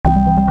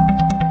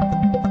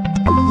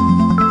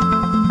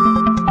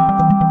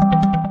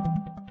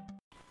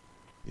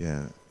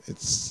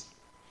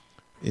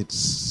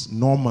it's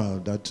normal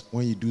that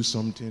when you do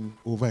something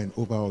over and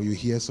over or you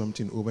hear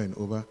something over and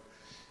over,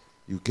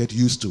 you get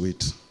used to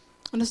it.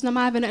 Und es ist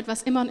normal, wenn du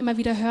etwas immer und immer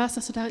wieder hörst,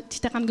 dass du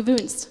dich daran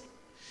gewöhnst.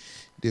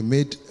 They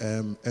made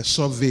a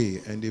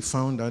survey and they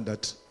found out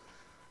that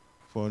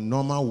for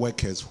normal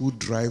workers who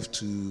drive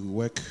to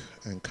work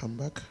and come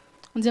back,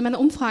 Und sie haben eine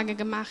Umfrage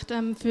gemacht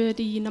für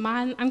die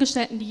normalen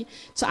Angestellten, die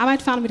zur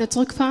Arbeit fahren und wieder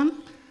zurückfahren.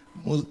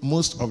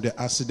 most of the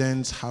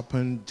accidents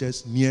happen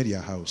just near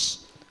their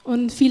house.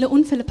 Und viele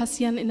Unfälle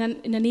passieren in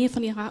der Nähe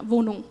von ihrer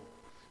Wohnung.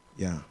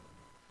 Yeah.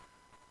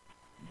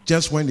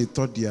 Just when they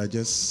thought they are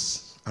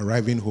just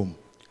arriving home.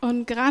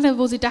 Und gerade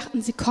wo sie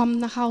dachten, sie kommen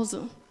nach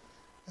Hause.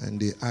 And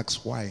they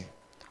ask why.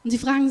 Und sie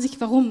fragen sich,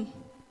 warum.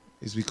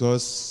 It's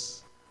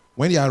because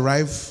when they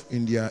arrive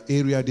in their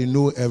area, they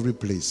know every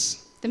place.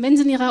 Denn wenn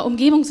sie in ihrer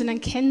Umgebung sind, dann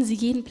kennen sie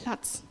jeden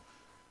Platz.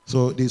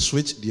 So they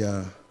switch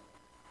their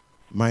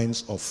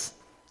minds off.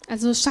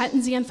 Also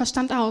schalten sie ihren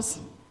Verstand aus.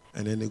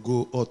 And then they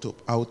go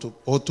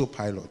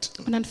autopilot.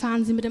 Und dann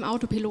fahren sie mit dem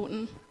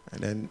Autopiloten.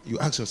 And then you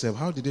ask yourself,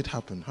 how did it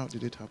happen? How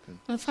did it happen?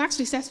 Und dann fragst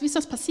du dich selbst, wie ist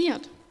das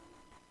passiert?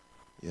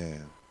 Yeah.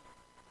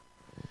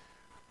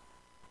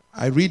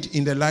 I read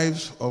in the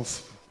lives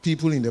of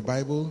people in the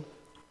Bible,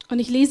 Und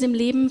ich lese im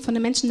Leben von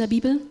den Menschen der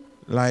Bibel,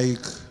 like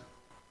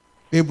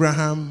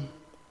Abraham,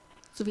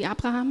 so wie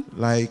Abraham,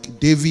 like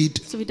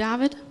David, so wie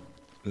David,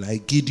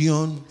 like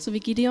Gideon. so wie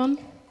Gideon.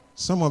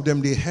 Some of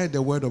them, they heard the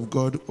word of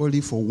God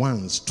only for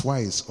once,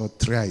 twice, or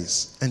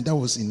thrice, and that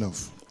was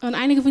enough. Und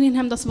einige von ihnen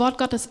haben das Wort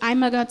Gottes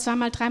einmal gehört,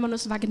 zweimal, dreimal und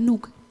es war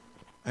genug.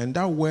 And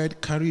that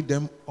word carried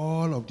them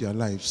all of their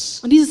lives.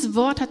 Und dieses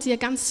Wort hat sie ihr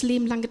ganzes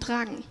Leben lang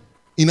getragen.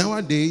 In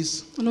our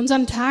days, In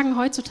unseren Tagen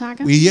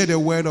heutzutage, we hear the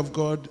word of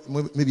God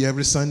maybe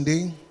every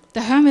Sunday.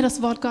 da hören wir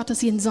das Wort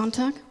Gottes jeden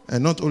Sonntag.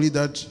 And not only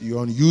that, you're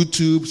on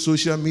YouTube,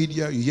 social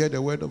media, you hear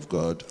the word of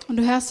God. Und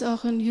du hörst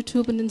auch in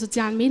YouTube und in den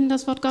sozialen Medien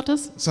das Wort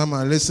Gottes. Some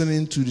are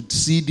listening to the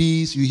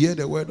CDs, you hear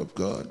the word of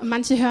God. Und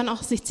manche hören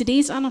auch sich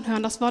CDs an und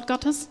hören das Wort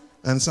Gottes.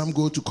 And some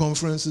go to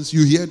conferences,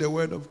 you hear the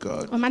word of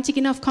God. Und manche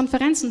gehen auf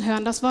Konferenzen und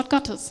hören das Wort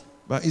Gottes.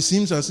 But it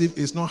seems as if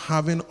it's not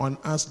having on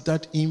us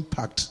that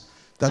impact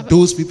that Aber-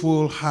 those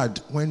people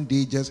had when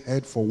they just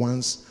heard for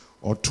once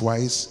or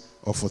twice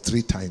or for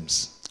 3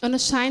 times. Und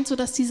es scheint so,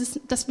 dass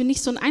wir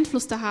nicht so einen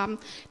Einfluss da haben,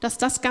 dass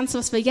das Ganze,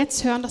 was wir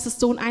jetzt hören, dass es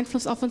so einen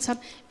Einfluss auf uns hat,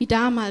 wie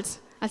damals,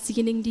 als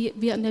diejenigen, die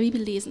wir in der Bibel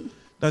lesen.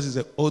 That is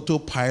the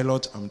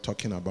autopilot I'm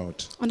talking about.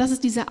 Und das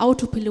ist dieser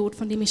Autopilot,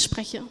 von dem ich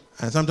spreche.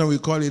 And sometimes we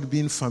call it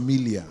being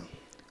familiar.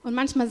 Und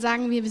manchmal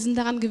sagen wir sind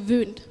daran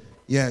gewöhnt.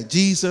 Yeah,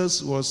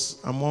 Jesus was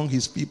among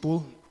his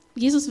people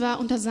Jesus war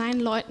unter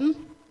seinen Leuten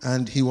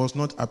and he was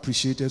not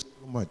appreciated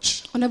so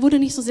much. und er wurde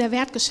nicht so sehr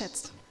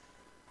wertgeschätzt.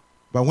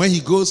 But when he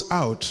goes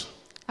out,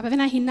 Aber wenn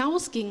er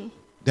hinausging,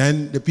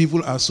 then the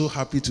people are so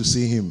happy to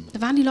see him.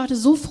 da waren die Leute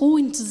so froh,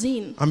 ihn zu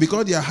sehen. And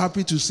because they are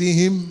happy to see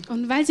him,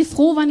 Und weil sie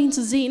froh waren, ihn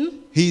zu sehen,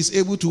 he is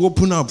able to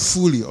open up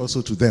fully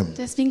also to them.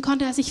 deswegen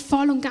konnte er sich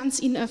voll und ganz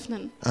ihnen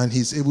öffnen. And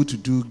he's able to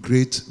do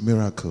great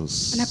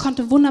miracles. Und er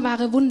konnte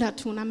wunderbare Wunder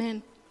tun.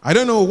 Amen. I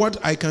don't know what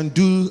I can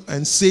do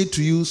and say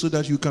to you so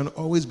that you can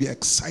always be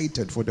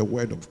excited for the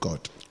word of God.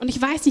 Und ich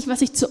weiß nicht,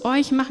 was ich zu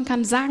euch machen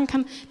kann, sagen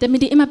kann,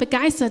 damit ihr immer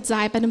begeistert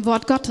seid bei dem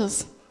Wort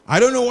Gottes. I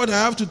don't know what I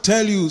have to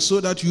tell you so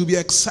that you'll be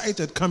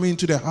excited coming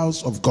to the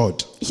house of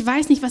God. Ich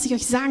weiß nicht, was ich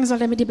euch sagen soll,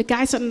 damit ihr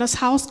begeistert in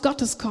das Haus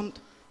Gottes kommt.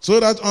 So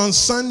that on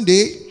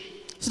Sunday,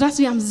 Sodass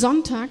wir am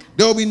Sonntag,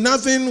 there will be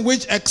nothing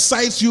which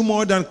excites you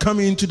more than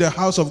coming into the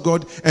house of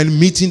God and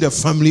meeting the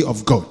family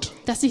of God.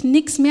 dass sich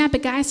nichts mehr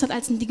begeistert,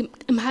 als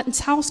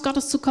ins Haus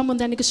Gottes zu kommen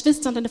und deine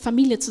Geschwister und deine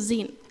Familie zu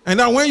sehen. And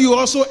that when you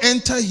also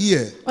enter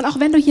here, Und auch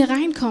wenn du hier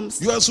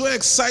reinkommst, you are so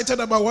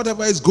excited about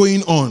whatever is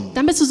going on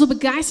dann bist du so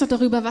begeistert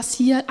darüber, was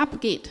hier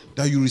abgeht,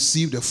 that you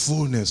receive the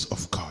fullness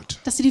of God.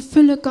 dass du die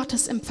Fülle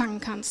Gottes empfangen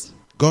kannst.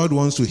 God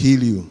wants to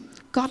heal you.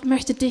 Gott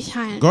möchte dich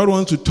heilen. God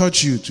wants to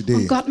touch you Und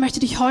today. Gott möchte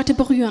dich heute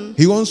berühren.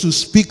 He wants to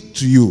speak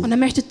to you. Und er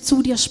möchte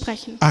zu dir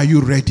sprechen. Are you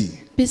ready?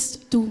 Bist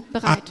du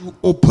Are bereit? you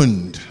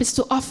opened? Bist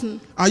du offen?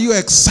 Are you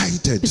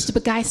excited? Bist du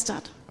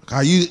begeistert?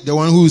 Are you the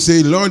one who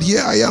say, Lord,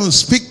 here I am,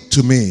 speak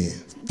to me?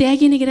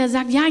 Derjenige, der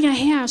sagt, ja, ja,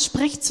 Herr,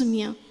 sprech zu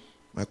mir.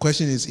 My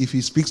question is, if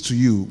he speaks to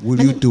you,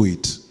 will you do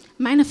it?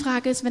 Meine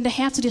Frage ist, wenn der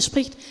Herr zu dir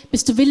spricht,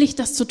 bist du willig,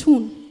 das zu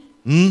tun?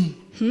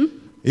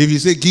 If you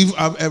say, give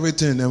up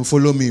everything and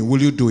follow me,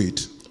 will you do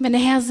it? Wenn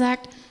der Herr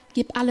sagt,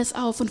 gib alles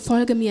auf und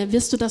folge mir,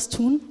 wirst du das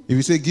tun? If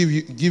you say,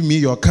 give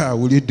me your car,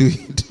 will you do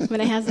it? Wenn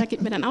der Herr sagt,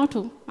 gib mir dein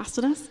Auto, machst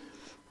du das?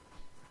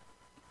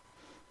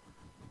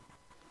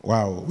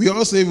 Wow. We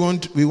all say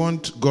we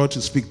want God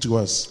to speak to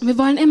us. Und wir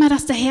wollen immer,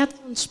 dass der Herr zu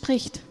uns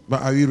spricht. But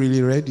are we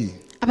really ready?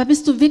 Aber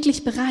bist du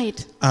wirklich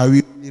bereit? Are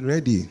we really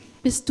ready?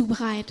 Bist du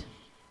bereit?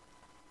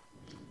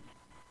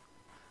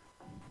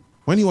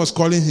 When he was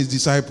calling his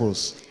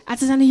disciples,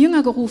 Als er seine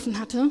Jünger gerufen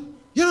hatte,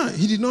 yeah,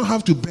 he did not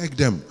have to beg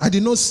them. I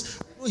did not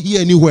hear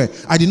anywhere.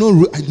 I did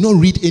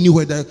not read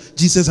anywhere that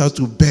Jesus has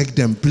to beg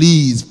them,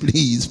 please,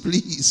 please,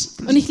 please.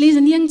 und ich lese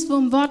nirgendwo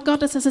im Wort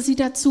Gottes, dass er sie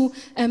dazu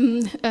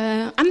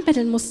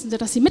anbetteln musste,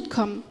 dass sie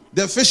mitkommen.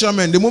 The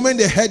fishermen, the moment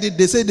they heard it,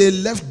 they said they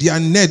left their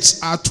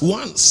nets at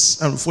once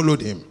and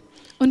followed him.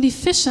 Und die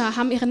Fischer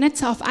haben ihre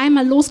Netze auf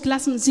einmal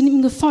losgelassen und sind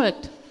ihm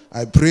gefolgt.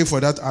 I pray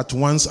for that at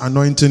once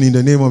anointing in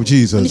the name of Und ich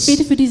Jesus.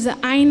 bete für diese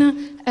eine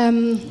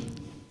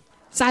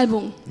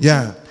Salbung.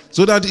 Yeah.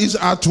 So that if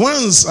at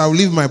once I'll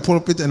leave my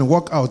pulpit and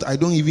walk out, I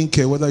don't even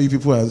care whether you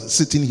people are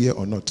sitting here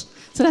or not.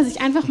 Sodass ich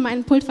einfach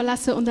meinen Pult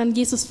verlasse und dann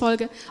Jesus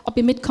folge, ob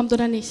ihr mitkommt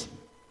oder nicht.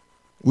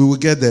 We will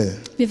get there.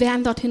 Wir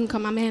werden dorthin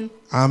kommen. Amen.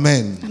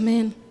 Amen.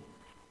 Amen.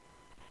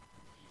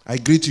 I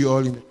greet you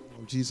all in the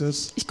name of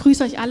Jesus. Ich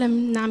grüße euch alle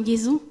im Namen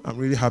Jesu. I'm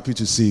really happy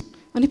to see you.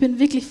 Und ich bin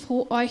wirklich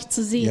froh, euch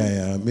zu sehen.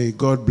 Yeah. May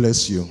God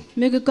bless you.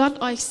 Möge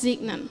Gott euch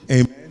segnen.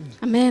 Amen.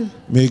 Amen.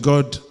 May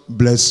God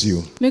bless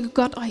you. Möge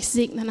Gott euch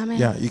segnen. Amen.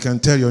 Yeah, you can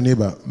tell your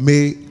neighbor,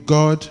 may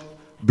God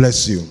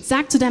bless you.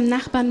 Sag zu deinem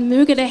Nachbarn,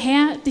 möge der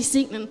Herr dich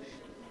segnen.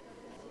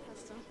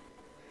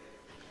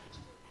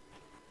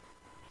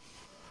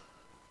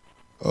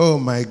 Oh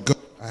my God,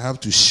 I have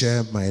to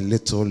share my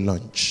little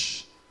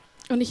lunch.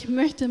 Und ich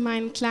möchte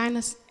mein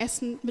kleines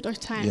Essen mit euch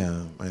teilen.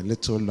 Yeah, my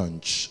little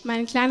lunch.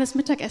 Mein kleines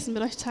Mittagessen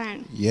mit euch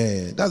teilen.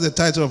 Yeah, that's the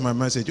title of my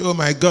message. Oh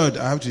my God, I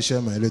have to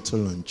share my little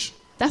lunch.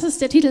 Das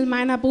ist der Titel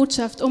meiner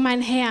Botschaft. Oh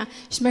mein Herr,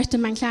 ich möchte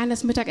mein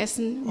kleines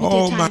Mittagessen mit dir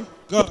Oh my teilen.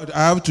 God, I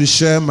have to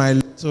share my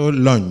little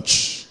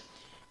lunch.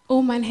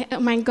 Oh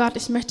mein Gott,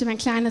 ich möchte mein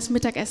kleines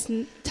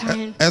Mittagessen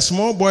teilen. A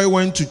small boy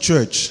went to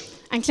church.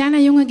 Ein kleiner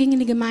Junge ging in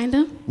die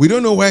Gemeinde. We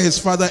don't know where his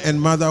father and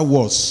mother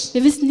was.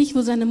 Wir wissen nicht,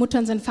 wo seine Mutter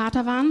und sein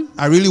Vater waren.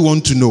 I really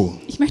want to know.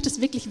 Ich möchte es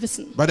wirklich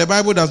wissen. But the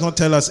Bible does not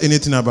tell us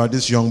anything about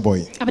this young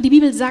boy. Aber die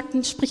Bibel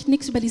spricht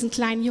nichts über diesen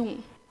kleinen Jungen.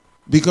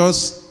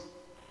 Because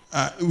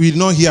we did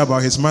not hear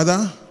about his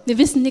mother. Wir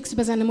wissen nichts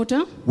über seine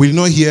Mutter We did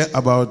not hear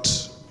about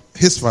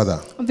his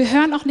father. und wir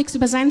hören auch nichts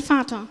über seinen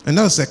Vater. And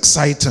that's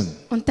exciting.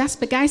 Und das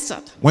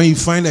begeistert. When you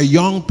find a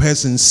young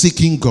person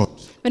seeking God.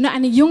 Wenn du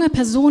eine junge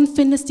Person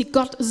findest, die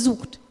Gott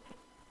sucht.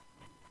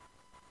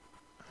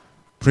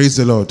 Praise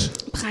the Lord.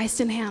 Preis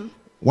den Herrn.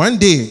 One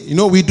day,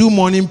 we do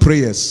morning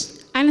prayers.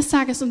 Eines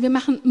Tages, und wir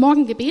machen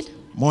Morgengebet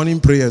Morning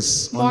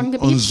prayers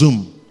Morgengebet. on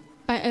Zoom.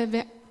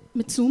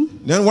 Mit Zoom.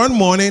 Then one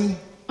morning,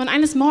 Und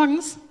eines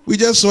Morgens, we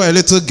just saw a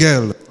little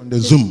girl on the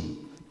Zoom.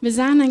 wir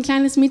sahen ein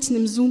kleines Mädchen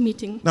im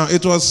Zoom-Meeting. Now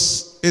it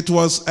was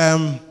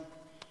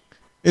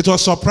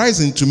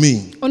surprising to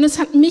me Und es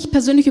hat mich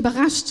persönlich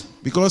überrascht.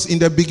 because in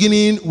the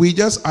beginning we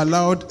just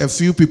allowed a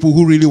few people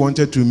who really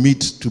wanted to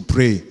meet to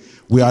pray.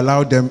 We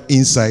allowed them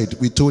inside.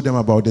 We told them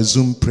about the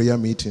Zoom prayer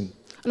meeting.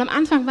 Und am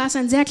Anfang war es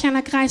ein sehr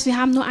kleiner Kreis. Wir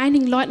haben nur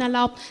einigen Leuten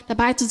erlaubt,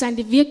 dabei zu sein,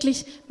 die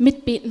wirklich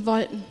mitbeten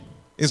wollten.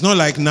 It's not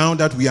like now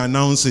that we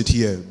announce it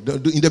here.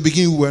 In the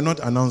beginning, we were not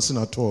announcing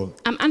at all.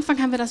 Am Anfang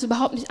haben wir das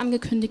überhaupt nicht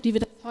angekündigt, wie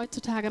wir das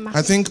heutzutage I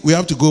machen. think we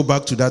have to go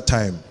back to that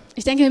time.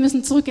 Ich denke, wir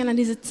müssen zurückgehen an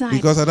diese Zeit.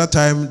 Because at that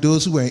time,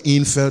 those who were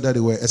in felt that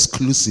they were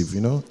exclusive,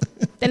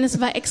 Denn es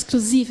war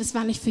exklusiv, es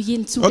war nicht für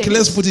jeden Okay,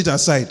 let's zugänglich. put it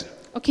aside.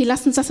 Okay,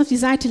 lasst uns das auf die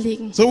Seite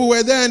legen. So we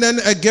were there and then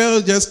a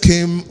girl just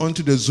came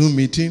onto the Zoom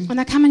meeting Und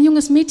da kam ein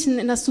junges Mädchen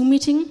in das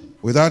Zoom-Meeting,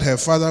 without her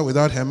father,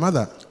 without her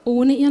mother.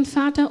 ohne ihren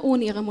Vater,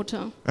 ohne ihre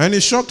Mutter. And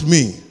it shocked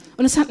me.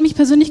 Und es hat mich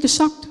persönlich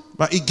geschockt.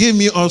 But it gave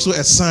me also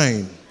a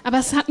sign Aber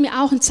es hat mir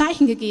auch ein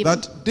Zeichen gegeben,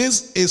 that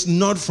this is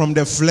not from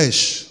the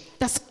flesh.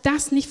 dass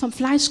das nicht vom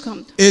Fleisch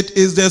kommt. It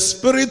is the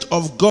Spirit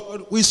of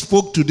God which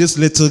spoke to this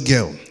little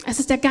girl. Es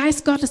ist der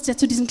Geist Gottes, der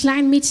zu diesem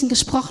kleinen Mädchen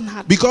gesprochen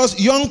hat. Because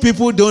young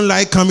people don't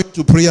like coming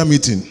to prayer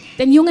meeting.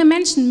 Denn junge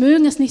Menschen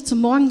mögen es nicht, zum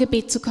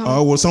Morgengebet zu kommen.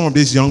 Or will some of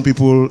these young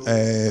people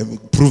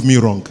prove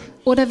me wrong?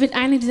 Oder wird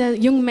eine dieser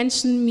jungen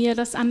Menschen mir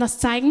das anders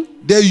zeigen?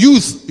 The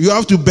youth, you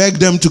have to beg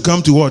them to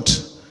come to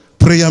what?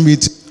 Prayer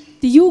meeting.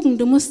 Die Jugend,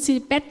 du musst sie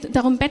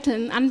darum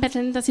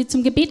anbetteln, dass sie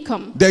zum Gebet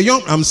kommen. The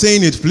young, I'm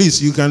saying it,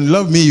 please. You can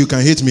love me, you can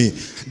hate me.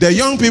 The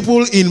young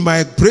people in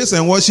my praise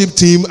and worship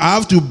team, I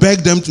have to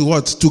beg them to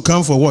what? To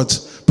come for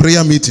what?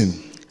 Prayer meeting.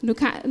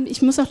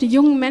 Ich muss auch die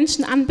jungen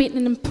Menschen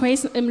anbeten,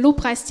 im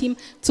Lobpreisteam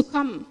zu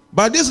kommen.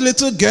 But this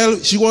little girl,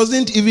 she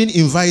wasn't even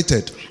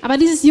invited. Aber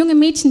dieses junge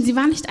Mädchen, sie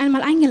war nicht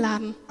einmal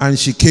eingeladen. And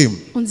she came.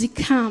 Und sie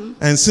kam.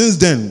 And since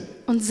then,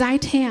 Und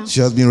seither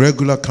she has been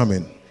regular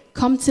coming.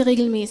 kommt sie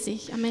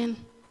regelmäßig. Amen.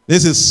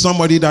 This is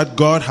somebody that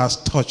God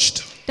has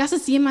touched. Das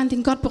ist jemand,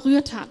 den Gott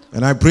berührt hat.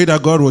 And I pray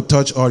that God will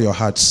touch all your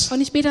hearts. Und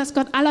ich bete, dass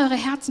Gott alle eure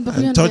Herzen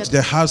berühren And touch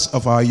wird. the hearts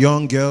of our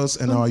young girls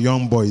and our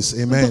young boys.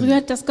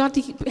 Amen. Dass Gott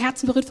die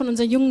Herzen berührt von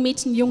unseren jungen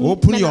Mädchen, jungen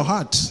Open your Männern.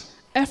 heart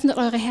Öffnet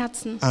eure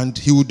Herzen. and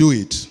He will do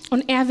it.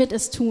 Und er wird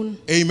es tun.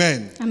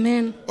 Amen.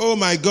 Amen. Oh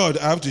my God,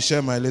 I have to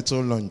share my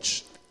little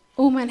lunch.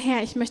 Oh mein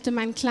Herr, ich möchte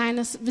mein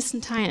kleines Wissen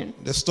teilen.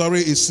 The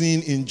story is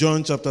seen in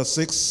John chapter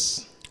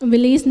 6 Und wir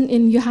lesen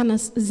in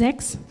Johannes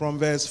 6 from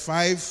verse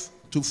 5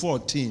 to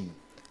 14.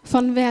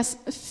 von Vers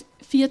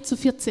 4 zu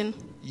 14.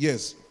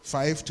 Yes,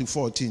 5 to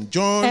 14.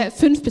 John,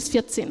 5 bis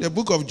 14. the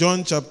book of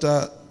John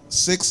chapter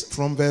 6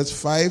 from verse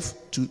 5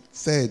 to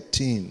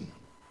 13.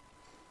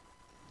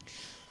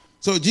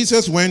 So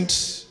Jesus went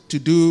to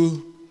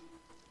do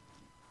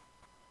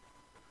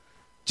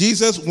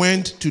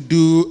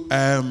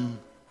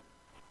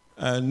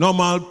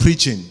normal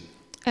preaching.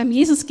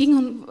 Jesus ging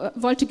und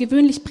wollte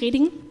gewöhnlich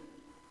predigen.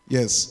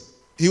 Yes.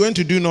 He went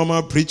to do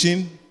normal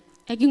preaching,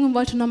 Er ging und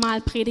wollte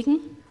normal predigen.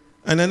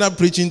 and then that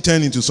preaching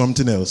turned into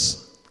something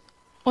else.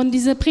 Und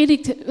diese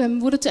Predigt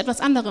wurde zu etwas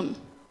anderem.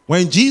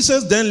 When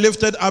Jesus then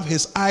lifted up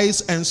his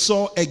eyes and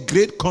saw a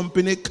great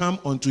company come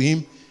unto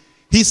him,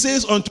 he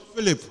says unto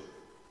Philip,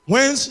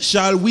 Whence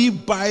shall we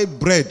buy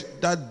bread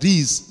that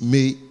these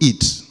may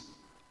eat?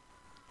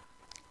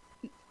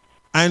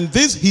 And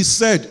this he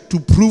said to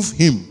prove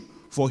him,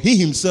 for he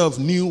himself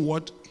knew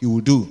what he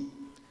would do.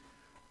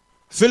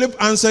 Philip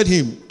answered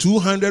him,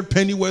 200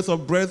 penny worth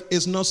of bread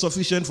is not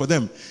sufficient for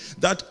them,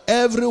 that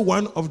every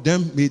one of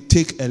them may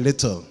take a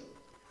little.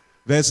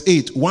 Verse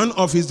 8, one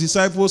of his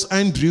disciples,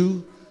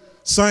 Andrew,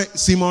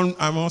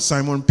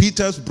 Simon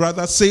Peter's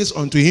brother, says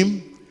unto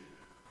him,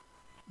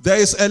 There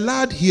is a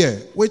lad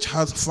here which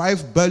has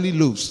 5 barley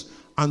loaves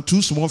and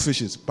 2 small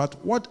fishes, but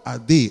what are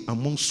they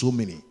among so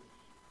many?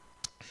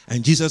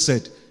 And Jesus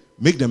said,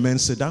 Make the men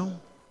sit down.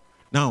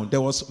 Now,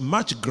 there was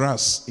much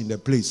grass in the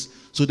place,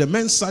 so the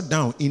men sat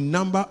down, in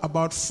number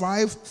about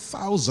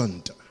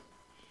 5,000.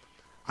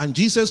 And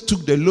Jesus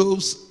took the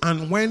loaves,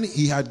 and when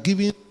he had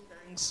given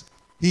thanks,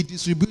 he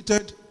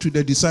distributed to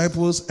the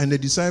disciples, and the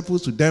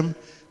disciples to them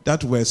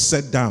that were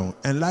set down,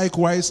 and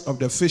likewise of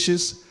the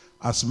fishes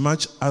as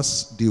much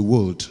as they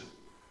would.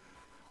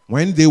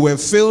 When they were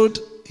filled,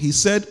 he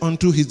said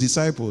unto his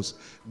disciples,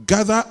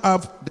 Gather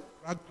up the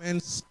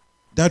fragments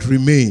that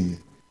remain,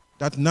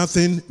 that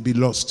nothing be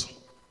lost.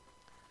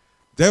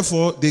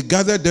 Therefore they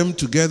gathered them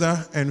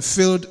together and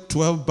filled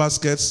 12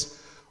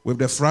 baskets with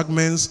the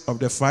fragments of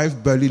the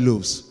 5 barley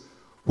loaves,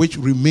 which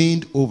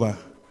remained over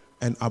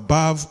and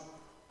above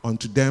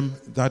unto them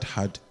that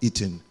had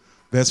eaten.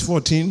 Verse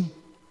 14,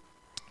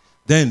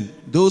 Then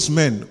those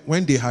men,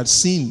 when they had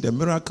seen the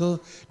miracle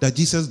that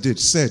Jesus did,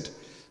 said,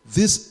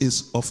 This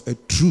is of a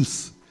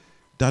truth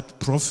that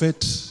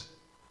prophet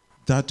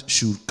that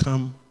should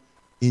come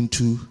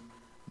into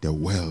the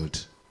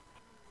world.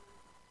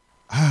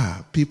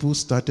 People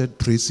started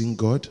praising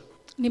God.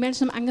 Und die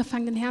Menschen haben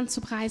angefangen, den Herrn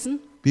zu preisen.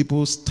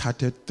 People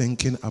started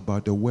thinking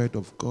about the word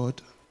of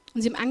God.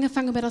 Und sie haben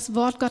angefangen, über das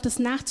Wort Gottes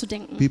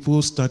nachzudenken.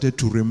 People started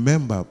to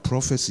remember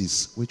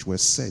prophecies which were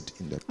said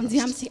in the Und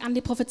sie haben past. sich an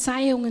die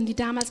Prophezeiungen, die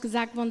damals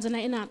gesagt worden sind,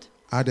 erinnert.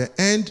 At the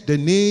end, the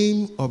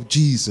name of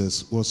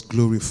Jesus was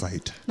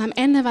glorified. Und am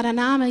Ende war der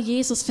Name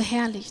Jesus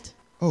verherrlicht.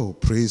 Oh,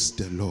 praise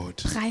the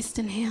Lord. Preist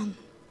den Herrn.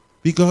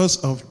 Because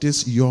of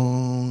this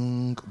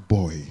young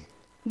boy,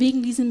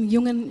 Wegen diesem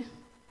Jungen,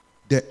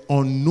 the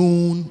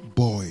unknown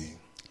boy.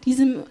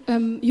 diesem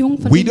Jungen,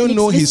 von We dem wir don't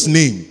know nichts his wissen.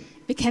 name.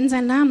 Wir kennen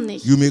seinen Namen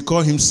nicht. You may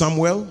call him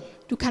Samuel.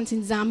 Du kannst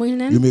ihn Samuel You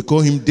nennen, may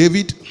call him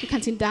David. du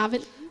kannst ihn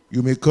David,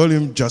 You may call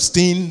him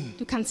Justine,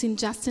 du kannst ihn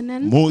Justin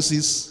nennen,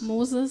 Moses,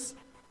 Moses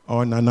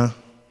or Nana.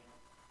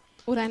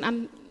 oder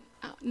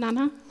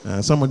Nana.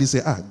 Somebody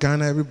say,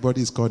 Ghana,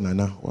 everybody is called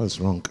Nana. What's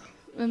wrong?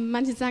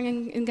 Manche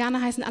sagen, in Ghana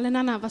heißen alle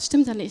Nana. Was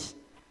stimmt da nicht?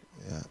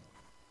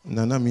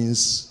 Nana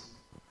means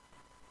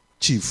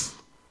chief.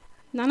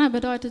 Nana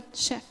bedeutet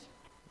Chef.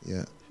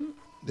 Yeah.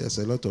 There's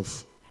a lot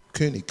of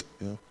König.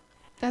 Yeah.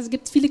 Da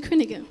gibt es viele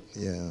Könige.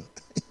 Yeah.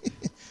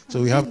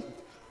 So we have.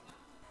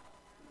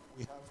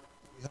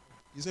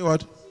 You say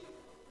what?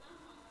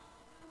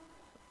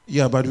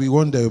 Yeah, but we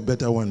want a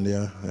better one.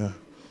 Yeah.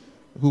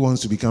 Who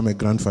wants to become a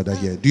grandfather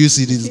here? Do you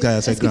see this guy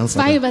as a Es gibt 2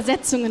 grandfather?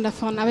 Übersetzungen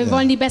davon, aber wir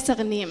wollen die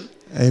bessere nehmen.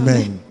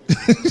 Amen.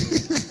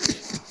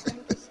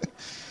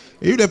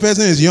 If the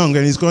person is young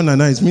and he's called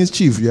Nana, it means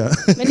chief. Yeah.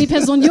 Wenn die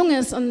Person jung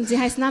ist und sie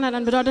heißt Nana,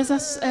 dann bedeutet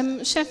das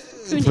Chef,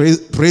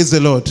 König. Praise the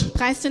Lord.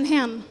 Preis den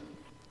Herrn.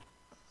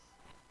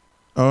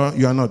 Or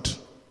you are not.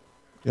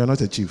 You are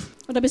not a chief.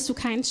 Oder bist du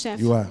kein Chef?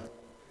 You are.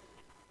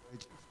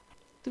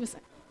 Du bist,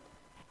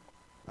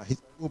 He's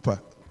a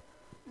whooper.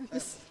 du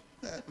bist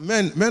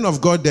Men of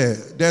God,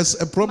 there's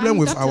a problem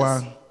Man with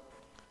Gottes.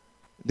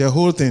 the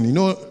whole thing.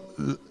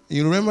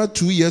 You remember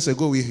 2 years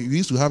ago we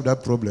used to have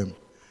that problem,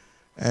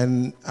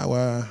 and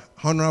our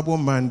honorable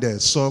man there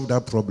solved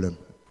that problem,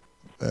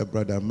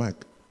 Brother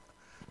Mark.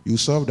 You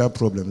solved that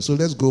problem. So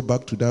let's go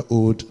back to that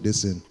old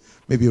lesson.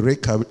 Maybe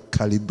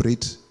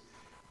recalibrate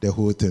the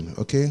whole thing,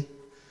 okay?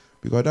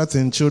 Because that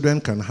thing, children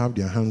can have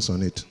their hands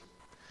on it.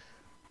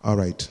 All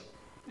right.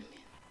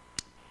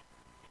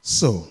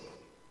 So,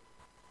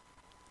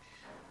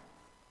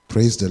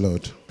 praise the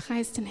Lord.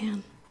 Preis den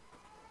Herrn.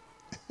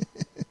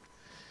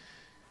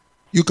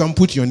 You can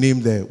put your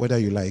name there, whether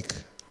you like.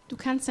 Du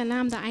kannst deinen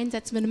Namen da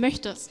einsetzen, wenn du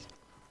möchtest.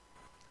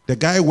 The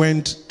guy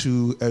went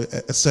to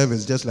a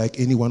service just like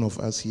any one of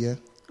us here.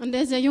 Und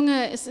dieser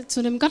Junge ist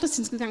zu dem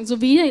Gottesdienst gegangen, so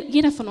wie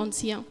jeder von uns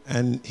hier.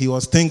 And he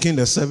was thinking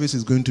the service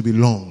is going to be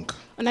long.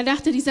 Und er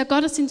dachte, dieser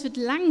Gottesdienst wird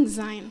lang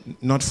sein.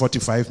 Not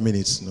 45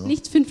 minutes, no.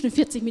 Nicht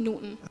 45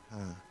 Minuten.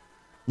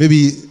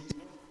 Maybe.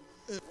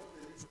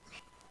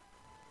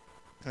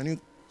 Can you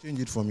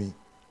change it for me?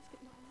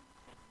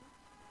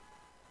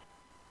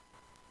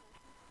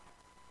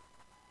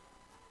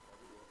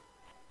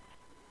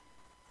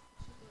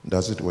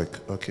 Does it work?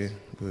 Okay,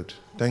 good.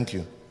 Thank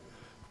you.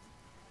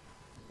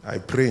 I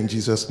pray in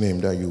Jesus' name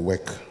that you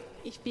work.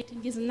 Ich bete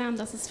in diesem Namen,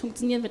 dass es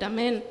funktionieren wird.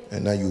 Amen.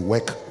 and that you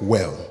work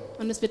well.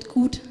 Und es wird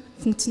gut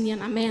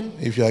funktionieren. Amen.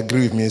 If you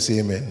agree with me, say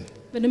amen.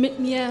 Wenn du mit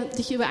mir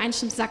dich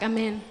übereinstimmst, sag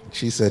Amen.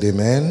 She said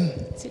amen.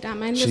 Sie hat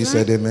Amen She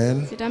gesagt. said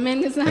amen. Sie hat Amen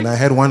And gesagt. I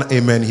heard one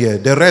amen here.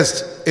 The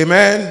rest,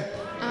 amen.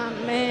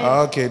 Amen.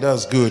 Okay,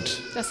 that's good.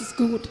 Das ist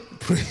gut.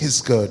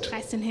 Praise God.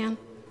 Preis den Herrn.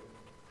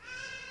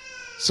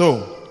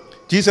 So,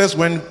 Jesus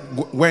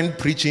went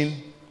preaching,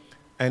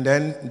 and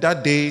then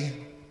that day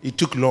it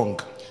took long.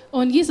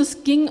 Und Jesus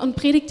ging und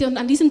predigte und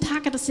an diesem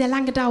Tag hat es sehr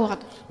lange gedauert.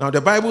 Now, the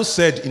Bible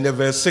said in the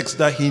verse 6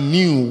 that he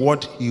knew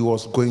what he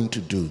was going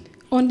to do.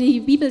 Und die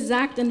Bibel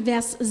sagt in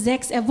Vers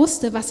 6, er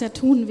wusste, was er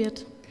tun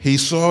wird. He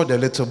saw the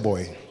little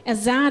boy. Er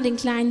sah den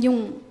kleinen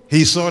Jungen.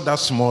 He saw that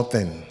small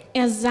thing,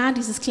 Er sah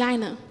dieses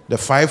Kleine. the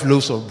 5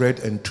 loaves of bread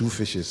and 2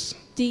 fishes.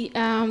 Die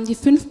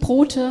 5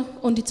 Brote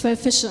und die 12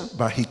 Fische.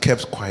 But he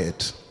kept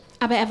quiet.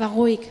 Aber er war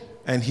ruhig.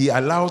 And he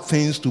allowed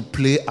things to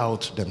play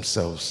out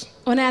themselves.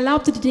 Und er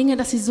erlaubte die Dinge,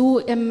 dass sie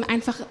so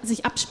einfach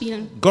sich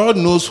abspielen. God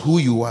knows who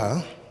you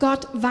are.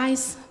 Gott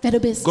weiß, wer du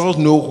bist. God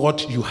knows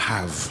what you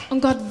have.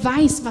 Und Gott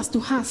weiß, was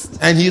du hast.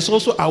 And he is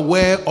also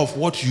aware of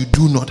what you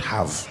do not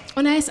have.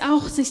 Und er ist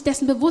auch sich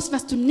dessen bewusst,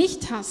 was du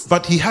nicht hast.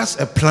 But he has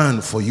a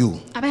plan for you.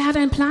 Aber er hat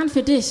einen Plan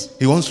für dich.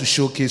 He wants to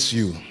showcase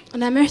you.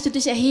 Und er möchte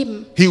dich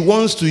erheben. He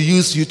wants to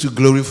use you to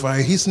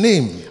glorify his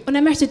name. Und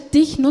er möchte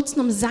dich nutzen,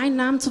 um seinen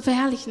Namen zu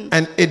verherrlichen.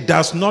 And it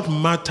does not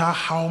matter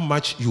how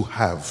much you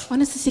have.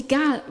 Und es ist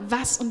egal,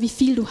 was und wie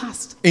viel du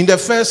hast. In the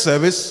first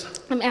service,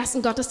 Im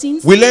ersten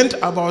Gottesdienst, we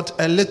learned about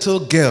a little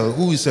girl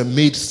who is a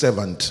maid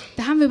servant.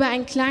 da haben wir über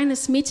ein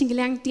kleines Mädchen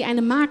gelernt, die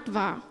eine Magd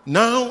war.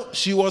 Now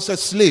she was a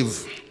slave.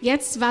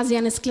 Jetzt war sie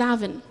eine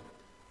Sklavin.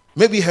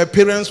 Maybe her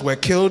parents were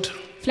killed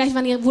Vielleicht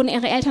wurden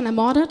ihre Eltern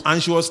ermordet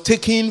and she was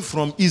taken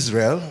from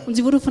Israel und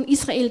sie wurde von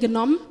Israel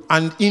genommen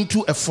and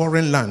into a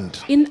foreign land.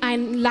 in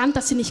ein Land,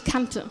 das sie nicht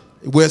kannte.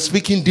 We're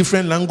speaking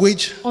different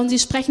language, Und sie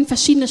sprechen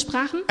verschiedene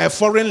Sprachen a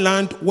foreign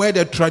land where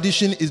the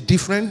tradition is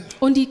different,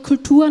 und die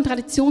Kultur und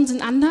Traditionen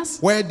sind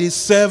anders where they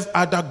serve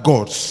other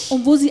gods.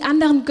 und wo sie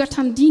anderen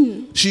Göttern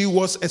dienen. She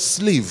was a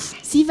slave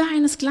Sie war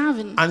eine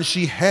Sklavin and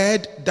she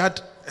heard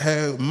that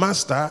her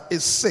master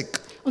is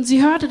sick. und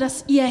sie hörte,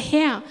 dass ihr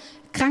Herr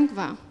krank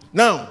war.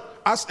 Now,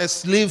 as a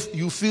slave,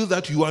 you feel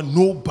that you are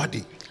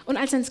nobody. Und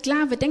als ein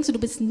Sklave denkst du, du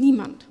bist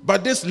niemand.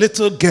 But this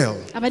little girl,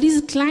 Aber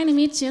dieses kleine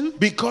Mädchen,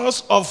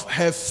 because of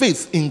her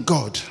faith in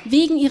God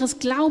wegen ihres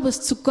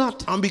Glaubens zu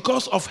Gott and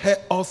because of her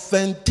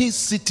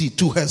authenticity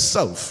to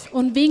herself,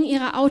 und wegen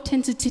ihrer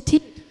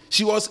Authentizität,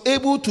 she was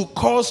able to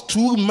cause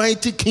 2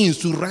 mighty kings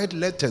to write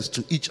letters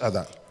to each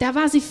other. da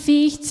war sie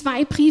fähig,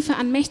 2 Briefe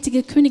an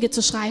mächtige Könige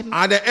zu schreiben.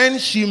 At the end,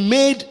 she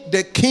made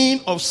the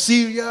king of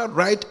Syria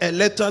write a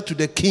letter to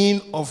the king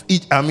of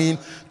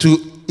to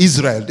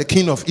Israel, the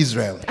king of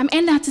Israel. Am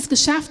Ende hat sie es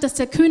geschafft, dass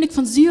der König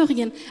von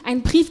Syrien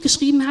einen Brief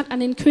geschrieben hat an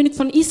den König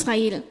von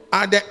Israel.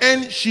 At the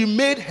end, she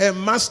made her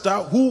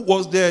master, who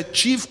was the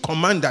chief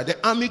commander, the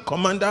army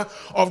commander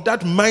of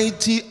that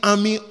mighty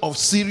army of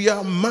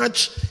Syria,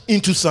 march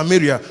into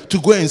Samaria to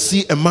go and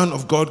see a man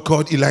of God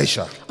called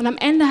Elisha. Und am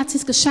Ende hat sie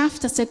es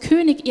geschafft, dass der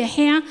König, ihr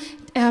Herr,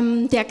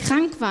 der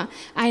krank war,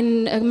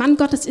 einen Mann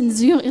Gottes in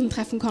Syrien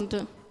treffen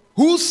konnte.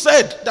 Who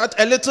said that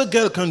a little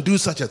girl can do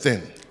such a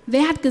thing?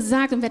 Wer hat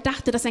gesagt und wer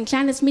dachte, dass ein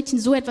kleines Mädchen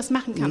so etwas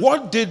machen kann?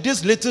 What did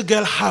this little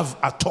girl have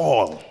at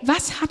all?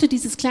 Was hatte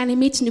dieses kleine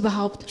Mädchen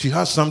überhaupt? She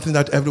has something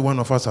that every one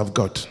of us have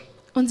got.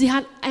 Und sie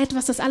hat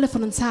etwas, das alle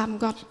von uns haben,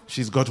 Gott.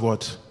 She's got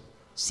what?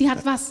 Sie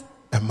hat was?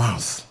 A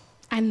mouth.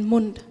 Einen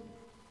Mund.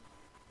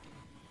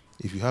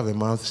 If you have a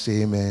mouth,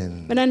 say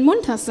amen. Wenn du einen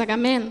Mund hast, sag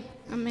Amen.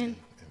 Amen.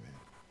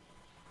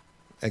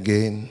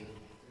 Again.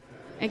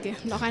 Okay,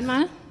 noch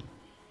einmal.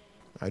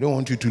 I don't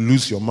want you to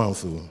lose your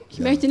mouth. Oh. Ich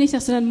möchte nicht,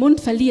 dass du deinen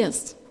Mund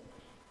verlierst.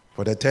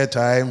 For the 3rd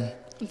time,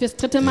 Und fürs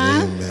 3.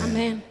 Mal, Amen.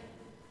 Amen.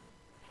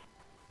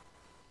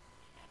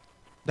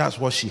 that's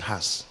what she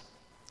has.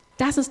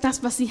 Das ist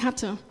das, was sie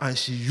hatte. And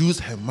she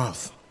used her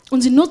mouth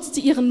Und sie nutzte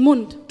ihren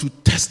Mund, to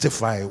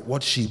testify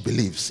what she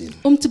believes in.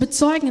 um zu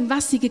bezeugen,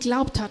 was sie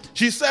geglaubt hat.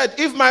 She said,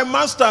 if my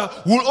master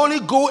will only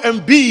go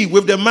and be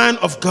with the man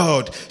of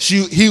God,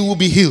 he will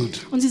be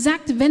healed. Und sie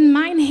sagte, wenn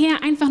mein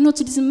Herr einfach nur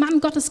zu diesem Mann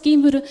Gottes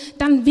gehen würde,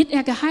 dann wird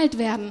er geheilt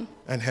werden.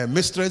 And her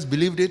mistress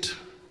believed it.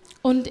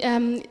 Und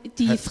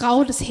die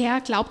Frau des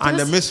Herrn glaubte And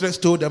the es. mistress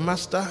told the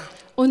master.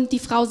 Und die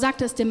Frau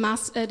sagte es dem And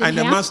the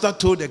Herrn. master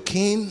told the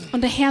king.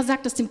 Und der Herr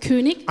sagte es dem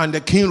König. And the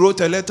king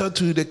wrote a letter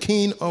to the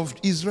king of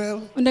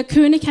Israel. Und der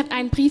König hat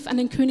einen Brief an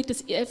den König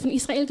von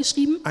Israel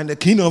geschrieben. And the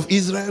king of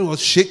Israel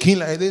was shaking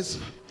like this.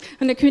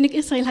 Und der König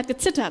Israel hat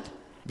gezittert.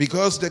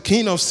 Because the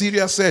king of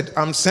Syria said,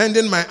 I'm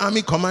sending my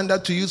army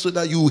commander to you so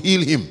that you will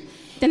heal him.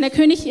 Denn der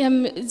König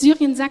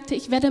Syrien sagte,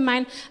 ich werde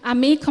meinen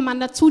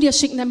Armeekommander zu dir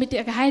schicken, damit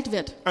er geheilt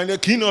wird. And the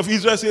king of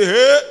Israel said,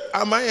 hey,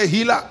 am I a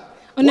healer?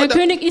 Und der What,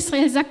 König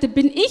Israel sagte,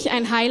 bin ich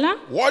ein Heiler?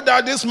 what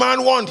does this man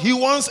want? He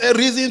wants a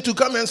reason to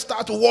come and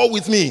start a war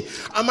with me.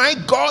 Am I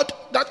God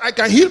that I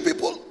can heal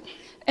people?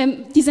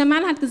 Dieser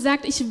Mann hat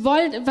gesagt,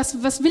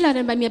 was will er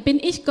denn bei mir? Bin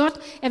ich Gott?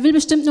 Er will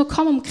bestimmt nur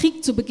kommen, um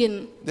Krieg zu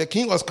beginnen. The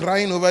king was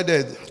crying over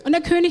there. Und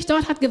der König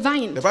dort hat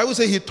geweint. The Bible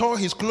says he tore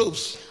his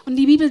clothes. Und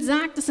die Bibel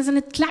sagt, dass er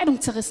seine Kleidung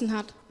zerrissen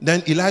hat.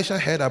 Then Elisha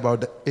heard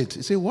about it.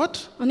 He said,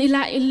 what? Und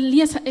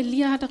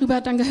Elia hat darüber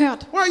dann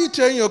gehört. Why are you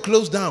tearing your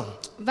clothes down?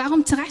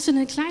 Warum zerreißt du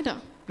deine Kleider?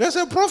 There's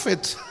a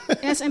prophet.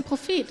 Er ist ein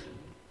Prophet.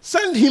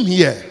 Send him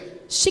here.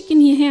 Schick ihn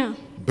hierher.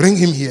 Bring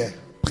him here.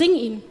 Bring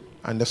ihn.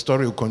 And the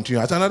story will continue.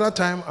 At another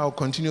time, I'll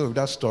continue with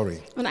that story.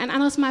 Und ein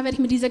anderes Mal werde ich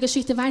mit dieser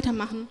Geschichte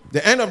weitermachen. The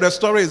end of the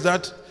story is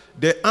that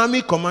the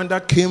army commander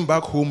came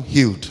back home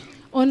healed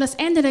Und das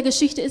Ende der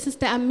Geschichte ist, dass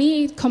der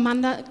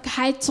Armeekommander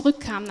geheilt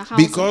zurückkam nach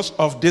Hause. because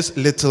of this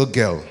little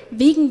girl.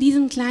 Wegen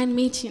diesem kleinen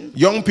Mädchen.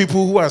 Young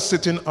people who are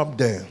sitting up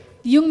there,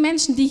 Die jungen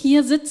Menschen, die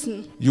hier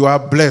sitzen, you are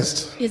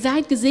blessed. ihr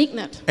seid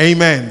gesegnet.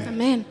 Amen.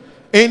 Amen.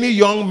 Any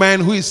young man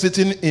who is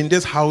sitting in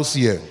this house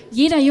here,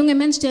 Jeder junge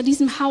Mensch, der in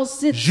diesem Haus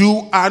sitzt,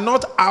 you are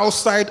not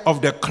outside of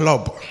the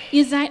club.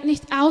 ihr seid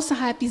nicht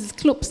außerhalb dieses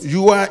Clubs.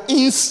 You are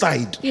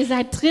inside. Ihr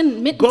seid drin,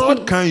 God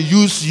mittendrin. can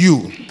use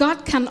you.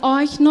 Gott kann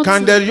euch Can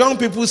nutzen. the young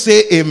people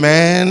say Die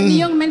amen?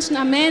 jungen Menschen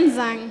Amen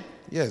sagen.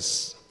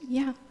 Yes.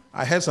 Ja.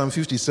 I heard some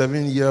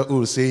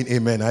 57-year-olds saying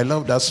amen. I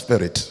love that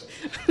spirit.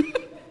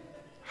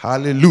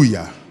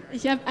 Hallelujah.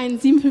 Ich habe einen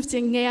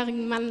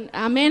 57-jährigen Mann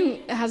Amen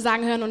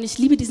sagen hören und ich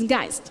liebe diesen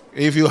Geist.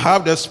 If you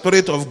have the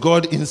spirit of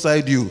God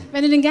inside you,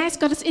 Wenn du den Geist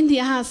Gottes in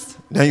dir hast,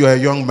 then you are a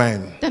young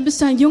man. dann bist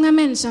du ein junger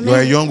Mensch. You are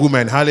a Amen. young woman.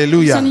 Du bist eine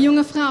Hallelujah.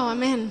 junge Frau.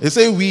 Amen. They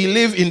say we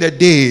live in the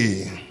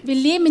day. Wir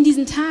leben in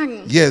diesen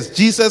Tagen. Yes,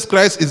 Jesus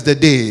Christ is the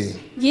day.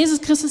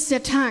 Jesus Christus ist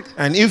der Tag.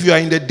 And if you are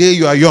in the day,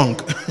 you are young.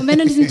 Und wenn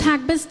du in diesem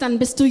Tag bist, dann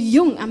bist du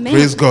jung. Amen.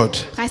 Praise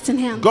God. Preis den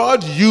Herrn.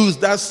 God used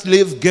that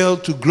slave girl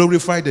to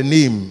glorify the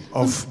name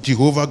of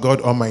Jehovah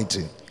God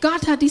Almighty.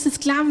 Gott hat dieses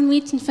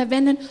Sklavenmädchen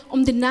verwendet,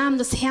 um den Namen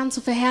des Herrn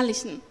zu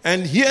verherrlichen.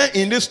 And here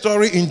in this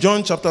story in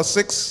John chapter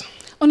 6,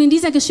 Und in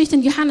dieser Geschichte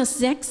in Johannes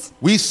 6,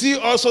 we see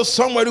also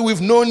somebody with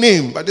no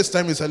name, but this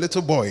time it's a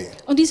little boy.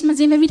 und diesmal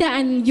sehen wir wieder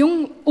einen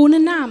Jungen ohne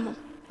Namen.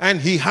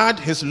 And he had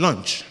his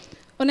lunch.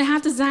 Und er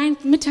hatte sein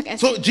Mittagessen.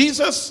 So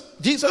Jesus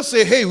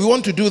said, hey, we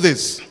want to do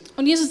this.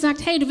 Und Jesus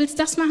sagt, hey, du willst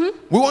das machen?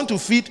 We want to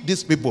feed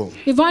these people.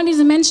 Wir wollen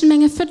diese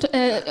Menschenmenge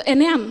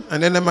ernähren.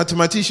 And then the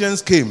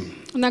mathematicians came.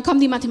 Und dann kommen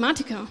die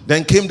Mathematiker.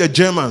 Then came the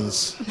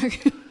Germans.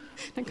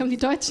 Dann kommen die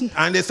Deutschen.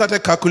 And they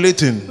started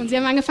calculating. Und sie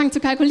haben angefangen zu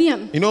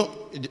kalkulieren. You know,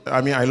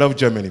 I mean, I love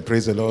Germany,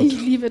 praise the Lord. Ich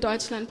liebe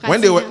Deutschland. Preis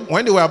When den they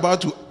Herrn. were about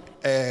to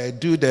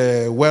do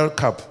the World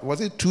Cup, was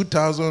it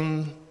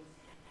 2000?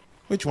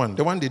 Which one?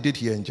 The one they did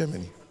here in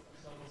Germany.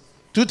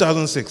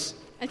 2006.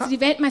 Also die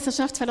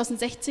Weltmeisterschaft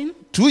 2016.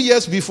 2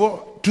 years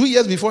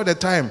before the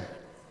time.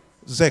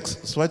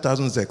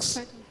 2006.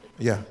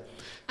 Yeah.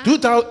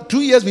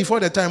 2 years before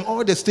the time,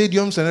 all the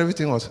stadiums and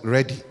everything was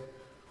ready.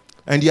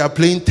 And they are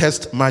playing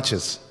test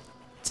matches.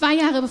 2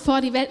 Jahre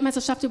bevor die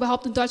Weltmeisterschaft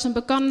überhaupt in Deutschland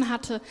begonnen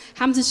hatte,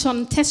 haben sie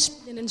schon ein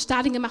Testspiel in den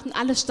Stadien gemacht und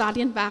alle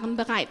Stadien waren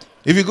bereit.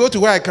 If you go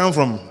to where I come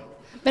from,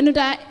 Wenn du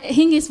da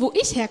hingehst, wo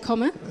ich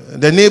herkomme,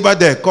 the neighbor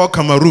there called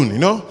Cameroon, you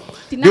know,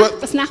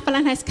 das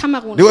Nachbarland heißt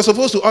Kamerun. they were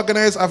supposed to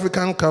organize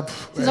African Cup.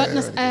 Sie sollten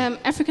das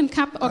African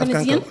Cup African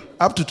organisieren. Cup.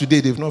 Up to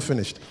today, they've not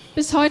finished.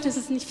 Bis heute ist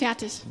es nicht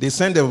fertig. They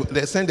sent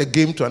the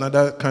game to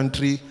another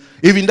country.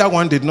 Even that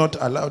one did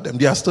not allow them.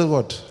 They are still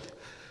what?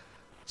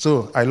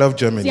 So, I love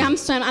Germany. Sie haben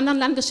es zu einem anderen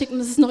Land geschickt und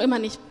es ist noch immer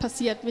nicht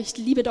passiert. Ich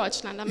liebe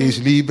Deutschland. Amen. Ich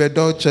liebe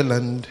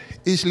Deutschland.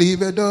 Ich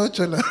liebe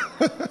Deutschland.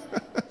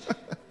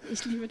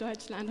 Ich liebe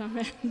Deutschland.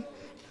 Amen.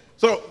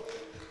 So,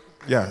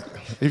 yeah,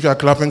 if you are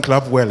clapping,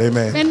 clap well,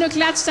 amen. Wenn du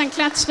klatscht, dann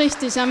klatsch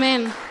richtig.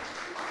 Amen.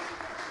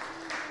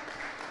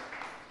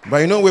 But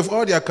you know, with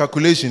all their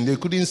calculation, they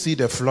couldn't see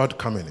the flood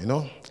coming, you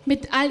know.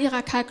 Mit all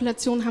ihrer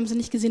Kalkulation haben sie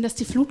nicht gesehen, dass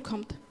die Flut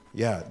kommt.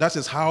 Yeah, that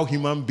is how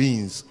human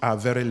beings are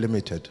very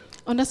limited.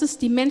 Und das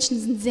ist, die Menschen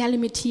sind sehr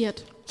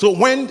limitiert. So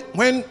when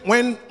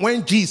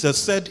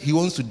Jesus said he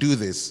wants to do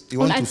this, he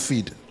wants to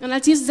feed, Und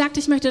als Jesus sagte,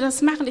 ich möchte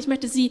das machen, ich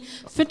möchte sie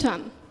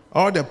füttern,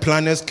 all the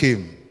planners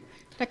came.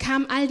 da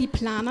kamen all die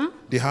Planer,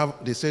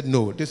 They said,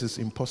 no, this is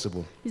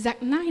impossible. die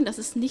sagten, nein, das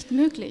ist nicht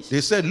möglich.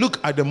 They said, look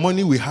at the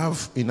money we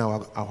have in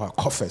our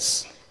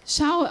coffers.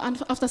 Schau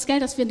auf das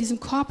Geld, das wir in diesem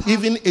Korb haben.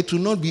 Even it will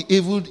not be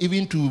able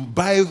even to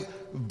buy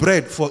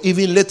bread for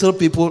even little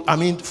people. I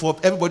mean, for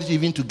everybody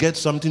even to get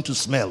something to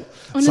smell.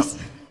 Und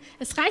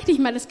es reicht nicht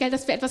mal das Geld,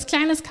 dass wir etwas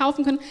Kleines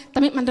kaufen können,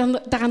 damit man dann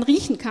daran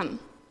riechen kann.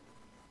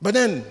 But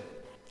then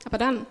Aber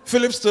dann.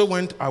 Philip still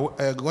went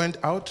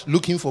out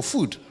looking for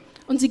food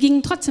Und sie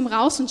gingen trotzdem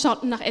raus und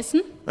schauten nach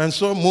Essen. and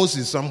saw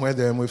Moses somewhere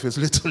there with his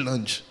little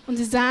lunch. Und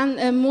sie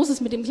sahen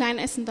Moses mit dem kleinen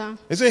Essen da.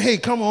 They said, hey,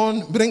 come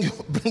on, bring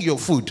your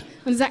food.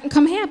 Und sie sagten,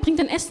 komm her, bring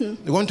dein Essen.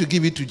 They want to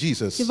give it to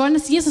Jesus. Wir wollen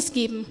es Jesus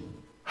geben.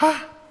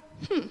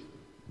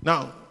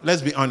 Now,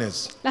 let's be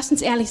honest. Lass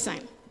uns ehrlich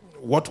sein.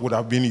 What would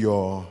have been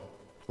your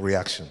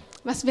reaction?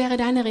 Was wäre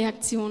deine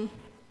Reaktion?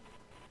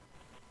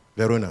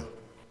 Verona,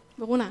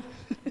 Verona,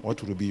 what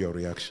would be your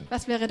reaction?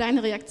 was wäre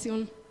deine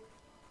Reaktion?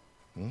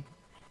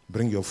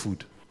 Bring your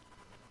food.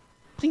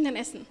 Bring dein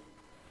Essen.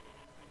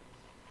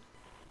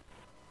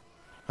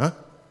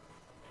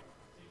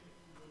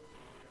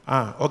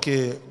 Huh?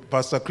 Okay.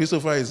 Pastor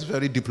Christopher is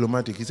very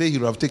diplomatic. He said he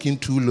would have taken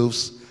 2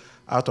 loaves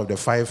out of the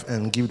 5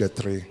 and give the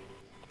 3.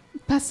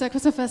 Pastor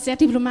Christopher ist sehr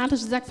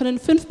diplomatisch und sagt, von den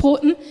 5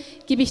 Broten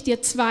gebe ich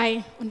dir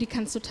 2 und die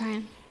kannst du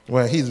teilen.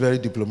 Well, he is very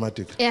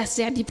diplomatic. Er ist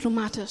sehr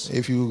diplomatisch.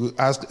 If you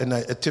ask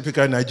a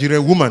typical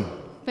Nigerian woman,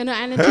 Wenn du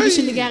eine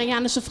typische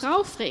nigerianische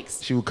Frau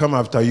fragst, she will come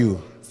after you.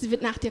 sie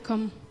wird nach dir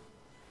kommen.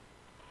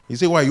 You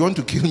say, why, you want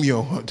to kill me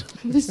or what?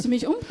 Willst du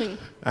mich umbringen?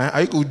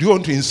 Do you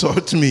want to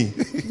insult me?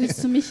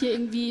 Willst du mich hier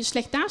irgendwie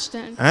schlecht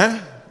darstellen?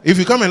 If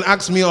you come and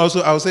ask me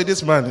also, I'll say,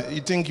 this man,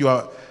 you think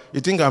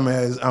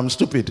I'm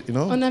stupid, you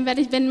know? Und dann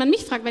werde ich, wenn man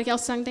mich fragt, werde ich auch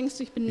sagen, denkst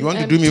du, ich bin You want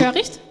to do me-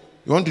 töricht?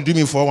 You want to do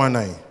me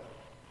 419?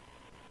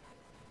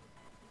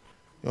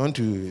 You want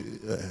to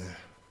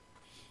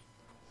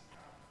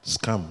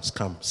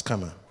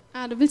scammer?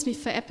 Du willst mich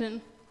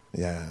veräppeln.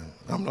 Yeah,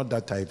 I'm not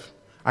that type.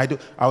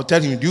 I'll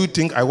tell him, do you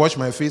think I wash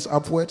my face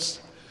upwards?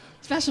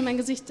 Ich wasche mein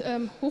Gesicht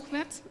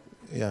hochwärts.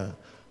 Yeah.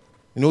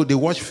 You know, they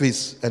wash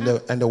face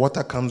and the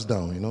water comes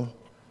down, you know?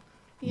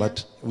 Ja.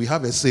 But we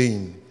have a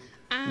saying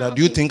that, Okay.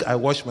 do you think I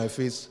wash my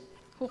face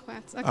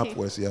Hochwärts, okay.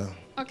 upwards? Yeah.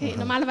 Okay,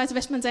 normalerweise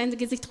wäscht man sein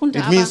Gesicht runter,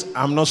 It aber means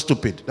I'm not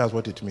stupid. That's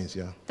what it means,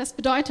 yeah. das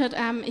bedeutet,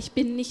 ich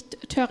bin nicht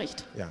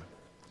töricht. Yeah.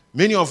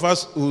 Many of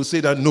us will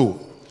say that, no,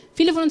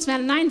 Viele von uns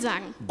werden Nein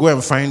sagen. go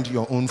and find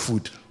your own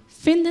food.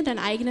 Finde dein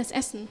eigenes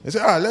Essen. They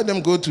say, let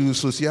them go to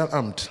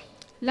Sozialamt.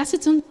 Lass sie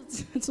zum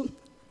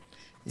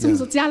Yeah.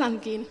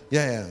 Sozialamt gehen.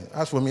 Yeah.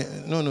 As for me,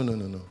 no.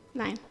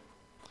 Nein.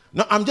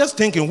 No, I'm just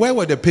thinking, where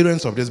were the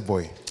parents of this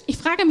boy? Ich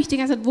frage mich die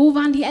ganze Zeit, wo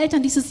waren die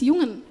Eltern dieses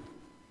Jungen?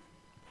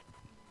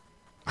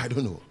 I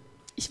don't know.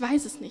 Ich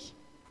weiß es nicht.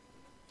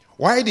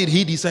 Why did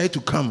he decide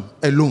to come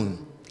alone?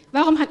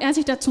 Warum hat er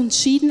sich dazu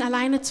entschieden,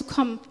 alleine zu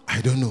kommen? I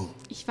don't know.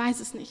 Ich weiß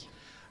es nicht.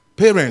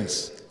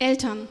 Parents,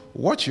 Eltern,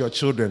 watch your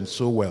children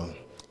so well.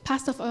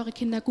 passt auf eure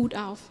Kinder gut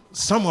auf.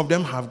 Some of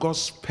them have got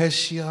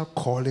special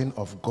calling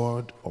of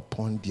God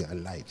upon their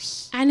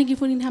lives. Einige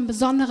von ihnen haben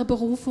besondere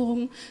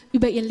Berufungen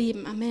über ihr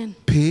Leben. Amen.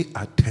 Pay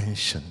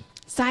attention.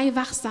 Sei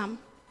wachsam.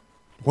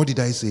 What did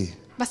I say?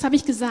 Was habe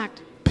ich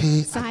gesagt?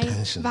 Pay Sei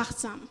attention.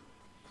 wachsam.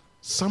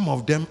 Some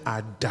of them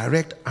are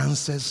direct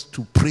answers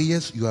to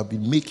prayers you have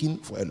been making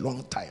for a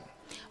long time.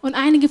 Und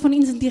einige von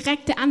ihnen sind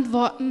direkte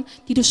Antworten,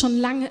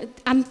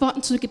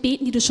 Antworten zu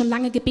Gebeten, die du schon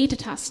lange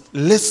gebetet hast.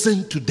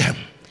 Listen to them.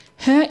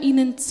 Hör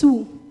ihnen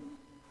zu.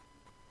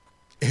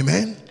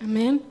 Amen.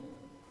 Amen.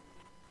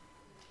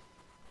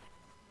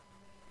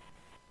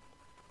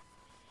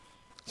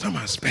 Some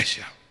are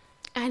special.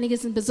 Einige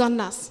sind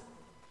besonders.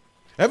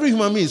 Every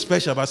human being is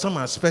special, but some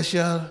are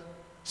special.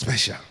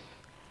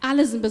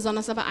 Alle sind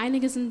besonders, aber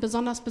einige sind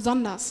besonders.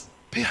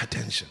 Pay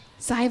attention.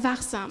 Sei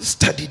wachsam.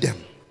 Study them.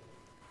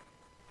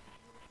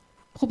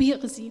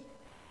 Probiere sie.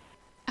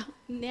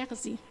 Nähre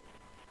sie.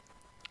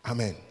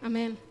 Amen.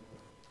 Amen.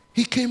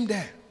 He came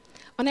there.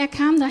 Und er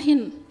kam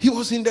dahin. He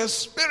was in the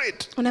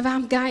spirit. Und er war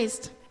im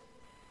Geist.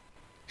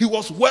 He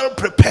was well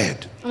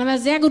prepared Und er war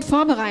sehr gut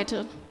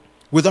vorbereitet.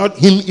 without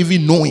him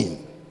even knowing.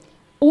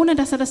 Ohne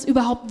dass er das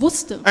überhaupt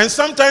wusste. And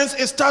sometimes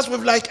it starts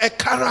with like a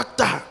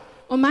character.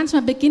 Und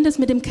manchmal beginnt es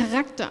mit dem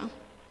Charakter.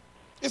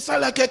 It's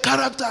like a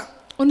character.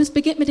 Und es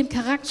beginnt mit dem So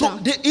Charakter.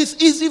 it's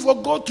easy for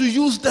God to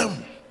use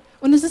them.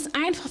 Und es ist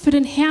einfach für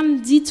den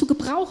Herrn, sie zu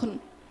gebrauchen.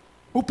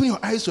 Open your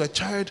eyes to a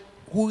child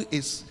who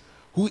is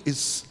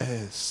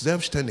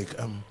selbstständig,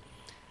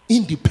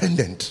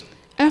 independent.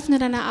 Öffne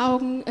deine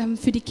Augen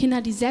für die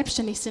Kinder, die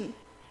selbstständig sind.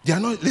 They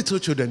are not little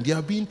children. They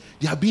are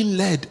being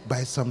led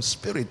by some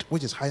spirit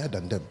which is higher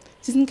than them.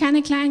 Sie sind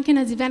keine kleinen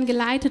Kinder, sie werden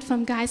geleitet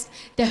vom Geist,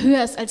 der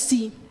höher ist als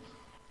sie.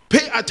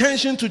 Pay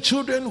attention to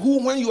children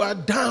who, when you are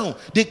down,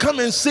 they come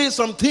and say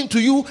something to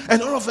you,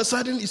 and all of a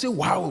sudden you say,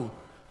 wow.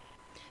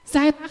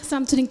 Sei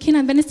wachsam zu den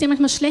Kindern. Wenn es dir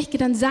manchmal schlecht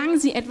geht, dann sagen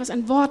sie etwas,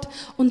 ein Wort,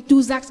 und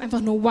du sagst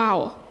einfach nur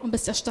wow und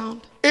bist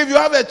erstaunt. If you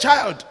have a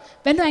child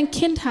Wenn du ein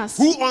Kind hast,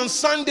 who on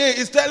Sunday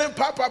is telling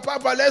Papa,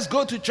 let's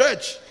go to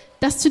church,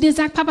 das zu dir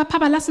sagt,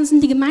 Papa, lass uns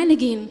in die Gemeinde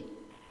gehen.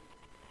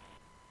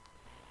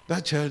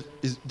 that child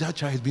is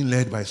being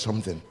led by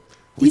something,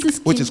 Dieses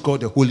which is Kind,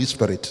 called the Holy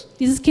Spirit.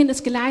 dieses Kind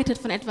ist geleitet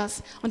von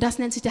etwas und das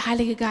nennt sich der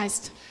Heilige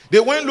Geist. They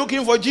went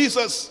looking for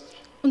Jesus.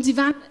 Und sie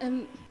waren,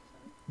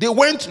 They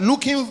went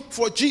looking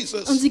for und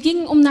Jesus. sie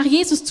gingen, um nach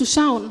Jesus zu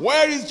schauen.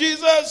 Where is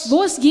Jesus?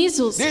 Wo ist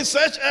Jesus? They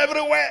searched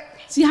everywhere.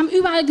 Sie haben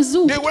überall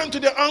gesucht. They went to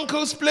the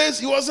uncle's place.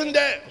 He wasn't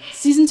there.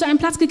 Sie sind zu einem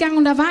Platz gegangen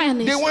und da war er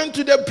nicht. They went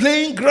to the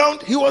playing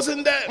ground. He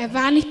wasn't there. Er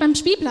war nicht beim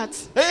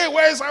Spielplatz. Hey,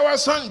 where is our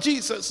son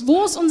Jesus?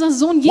 Wo ist unser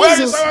Sohn Where is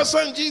Jesus? our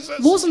son Jesus?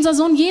 Wo ist unser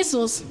Sohn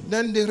Jesus?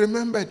 Then they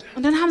remembered.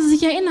 Und dann haben sie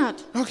sich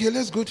erinnert. Okay,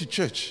 let's go to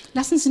church.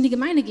 Lass uns in die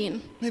Gemeinde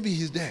gehen. Maybe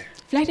he's there.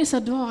 Vielleicht ist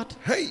er dort.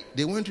 Hey,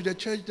 they went to the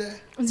church there.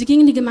 Und sie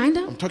gingen in die Gemeinde.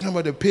 I'm talking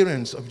about the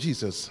parents of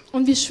Jesus,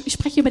 Und ich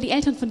spreche über die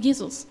Eltern von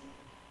Jesus.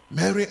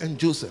 Mary and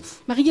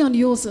Joseph. Maria und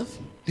Josef.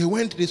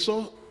 They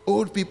saw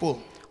old people,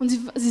 Und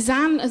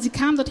sie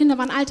kamen dorthin, da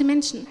waren alte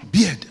Menschen.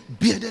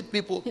 bearded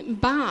people Mit einem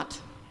Bart.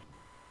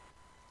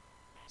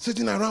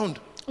 sitting around.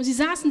 Und sie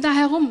saßen da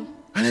herum.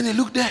 And then they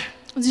looked there.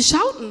 Und sie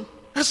schauten.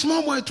 A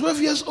small boy,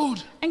 12 years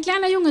old. Ein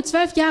kleiner Junge,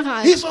 12 Jahre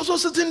alt. He's also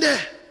sitting there.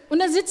 Und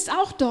er sitzt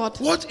auch dort.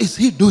 What is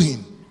he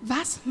doing?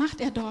 Was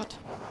macht er dort?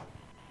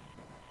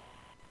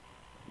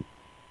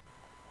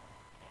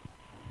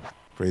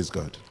 Praise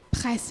God.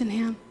 Preis den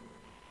Herrn.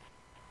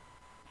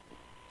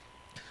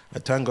 I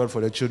thank God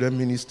for the children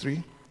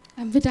ministry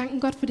Wir danken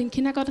Gott für den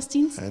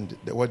Kindergottesdienst and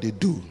what they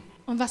do.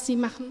 und was sie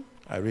machen.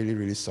 I really,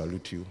 really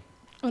salute you.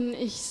 Und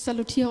ich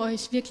salutiere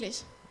euch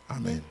wirklich.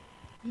 Amen.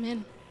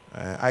 Amen.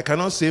 I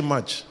cannot say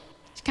much.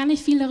 Ich kann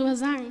nicht viel darüber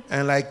sagen.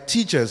 And like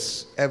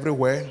teachers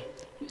everywhere,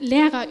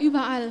 Lehrer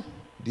überall.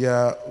 they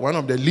are one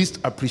of the least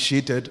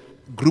appreciated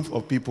group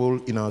of people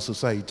in our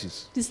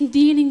societies. Das sind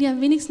diejenigen, die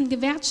am wenigsten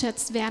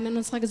gewertschätzt werden in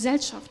unserer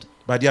Gesellschaft.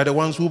 But they are the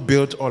ones who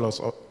built all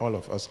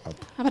of us up.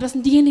 Aber das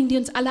sind diejenigen, die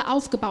uns alle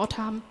aufgebaut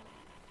haben.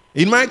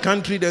 In my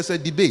country, there's a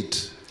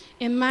debate.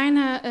 In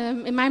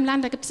meinem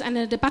Land, da gibt es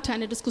eine Debatte,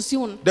 eine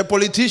Diskussion. The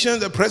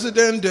politicians, the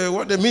president,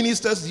 the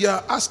ministers, they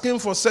are asking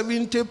for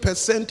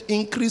 70%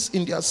 increase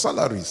in their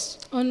salaries.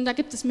 Und da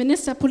gibt es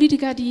Minister,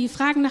 Politiker, die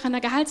fragen nach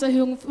einer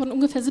Gehaltserhöhung von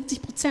ungefähr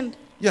 70%.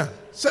 Yeah,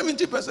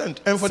 70%.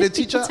 And for the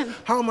teacher, 70%.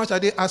 how much are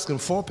they asking?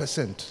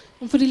 4%.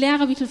 Und für die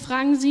Lehrer, wie viel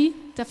fragen sie?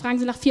 Da fragen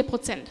sie nach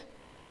 4%.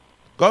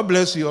 God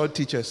bless you all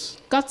teachers.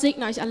 Gott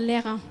segne euch alle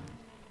Lehrer.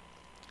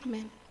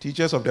 Amen.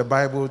 Teachers of the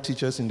Bible,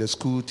 teachers in the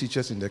school,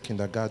 teachers in the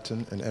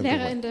kindergarten and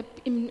Lehrer everywhere.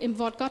 im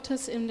Wort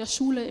Gottes, in der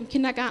Schule, im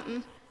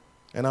Kindergarten.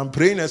 And I'm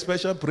praying a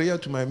special prayer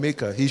to my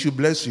Maker. He should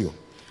bless you.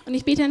 Und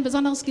ich bete ein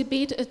besonderes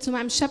Gebet zu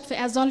meinem Schöpfer.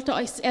 Er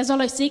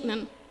soll euch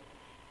segnen.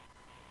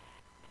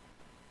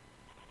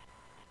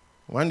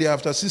 One day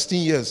after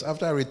 16 years,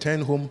 after I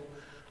returned home,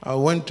 I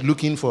went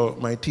looking for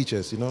my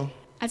teachers,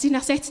 Als ich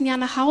nach 16 Jahren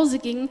nach Hause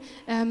ging,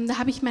 da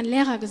habe ich meinen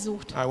Lehrer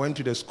gesucht. I went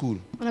to the school.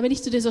 Und dann bin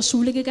ich zu dieser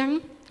Schule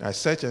gegangen I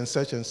searched and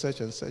searched and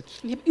searched and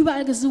searched. und ich habe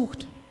überall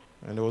gesucht.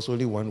 And there was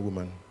only one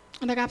woman.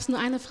 Und da gab es nur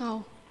eine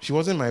Frau. She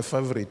wasn't my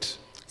favorite.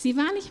 Sie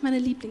war nicht meine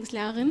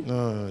Lieblingslehrerin.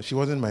 No, she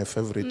wasn't my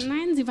favorite.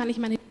 Nein, sie war nicht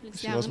meine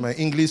She was Lieblingslehrerin. my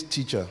English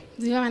teacher.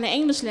 Sie war meine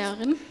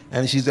Englischlehrerin.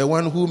 And she's the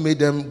one who made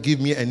them give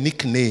me a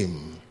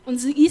nickname. Und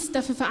sie ist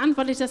dafür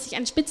verantwortlich, dass ich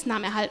einen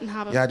Spitznamen erhalten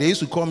habe. Yeah, they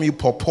used to call me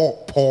Paw.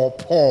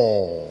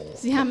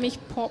 Sie haben mich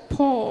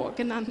Paw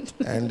genannt.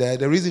 And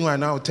the reason why I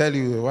now tell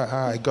you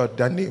how I got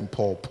that name,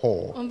 Paw.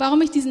 Und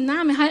warum ich diesen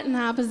Namen erhalten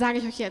habe, sage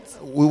ich euch jetzt.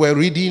 We were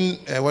reading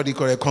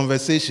a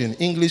conversation,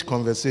 English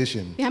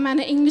conversation. Wir haben einen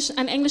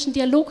englischen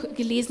Dialog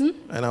gelesen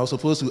And I was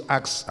supposed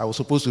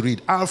to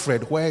read,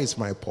 Alfred, where is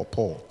my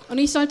Paw? und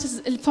ich sollte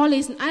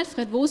vorlesen,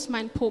 Alfred, wo ist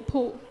mein Paw?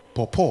 Paw.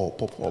 Papaya.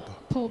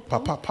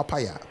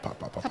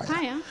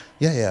 Papaya?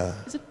 Yeah.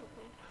 Is it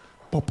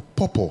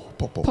Popo.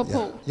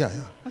 Popo? Yeah.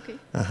 Okay.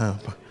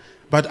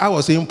 But I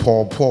was saying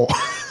Paw.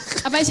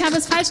 Aber ich habe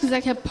es falsch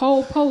gesagt, ich habe Paw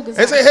I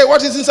gesagt. say, hey,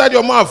 what is inside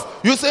your mouth?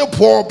 You say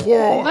Paw.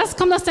 Was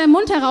kommt aus deinem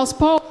Mund heraus?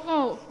 Paw.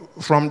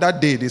 From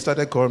that day, they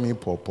started calling me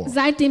Paw.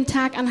 Seit dem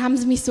Tag an haben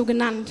sie mich so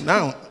genannt.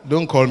 Now,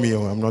 don't call me,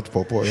 I'm not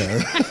Paw.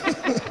 Yeah.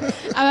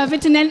 Aber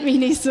bitte nennt mich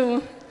nicht so.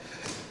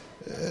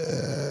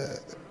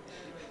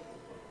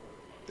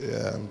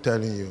 Yeah, I'm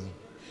telling you.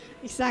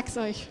 Ich sag's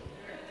euch.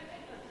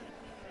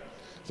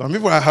 Some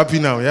people are happy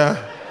now, yeah?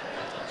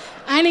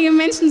 Einige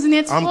Menschen sind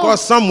jetzt I'm froh. called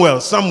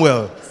Samuel.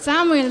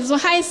 Samuel, so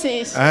heiße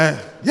ich.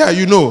 Yeah,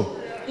 you know.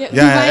 Ja, du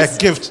Yeah,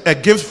 weißt, a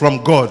gift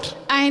from God.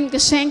 ein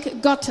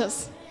Geschenk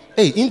Gottes.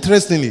 Hey,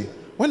 interestingly,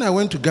 when I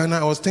went to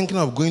Ghana, I was thinking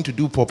of going to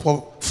do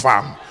Pawpaw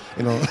farm,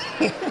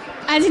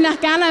 Als ich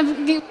nach Ghana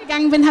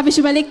gegangen bin, habe ich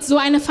überlegt, so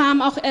eine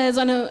Farm, auch so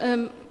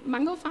eine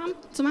Mango-Farm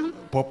zu machen.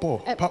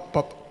 Pawpaw,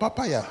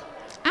 papaya.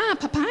 Ah,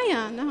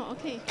 Papaya, no,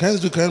 okay.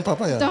 Kennst du keinen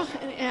Papaya? Doch,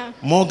 ja.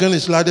 Morgen,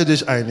 ich lade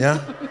dich ein, ja?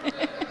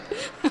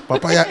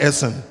 Papaya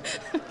essen.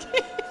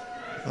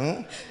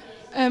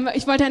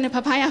 Ich wollte eine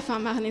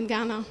Papaya-Farm machen in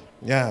Ghana.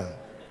 Ja.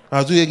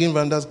 Hast du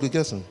irgendwann das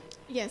gegessen?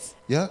 Yes.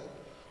 Ja?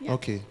 Ja.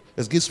 Okay.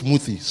 Es gibt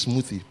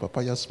Smoothie,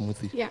 Papaya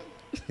Smoothie. Ja.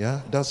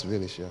 Ja, das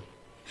will ich, ja.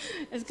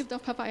 Es gibt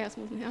auch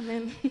Papaya-Smoothie,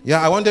 amen.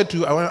 Yeah, I want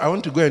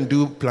to go and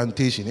do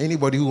plantation.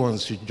 Anybody who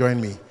wants should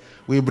join me.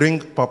 We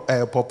bring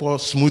papaya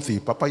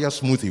smoothie.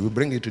 We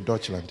bring it to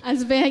Deutschland.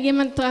 Also wer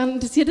jemand daran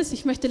interessiert ist,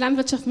 ich möchte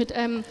Landwirtschaft mit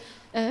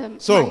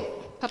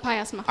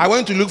Papayas machen. I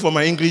went to look for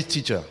my English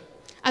teacher.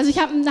 Also ich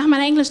habe nach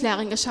meiner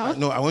Englischlehrerin geschaut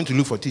No, I went to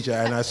look for teacher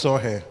and I saw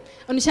her.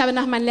 und ich habe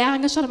nach meiner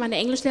Lehrerin geschaut und meine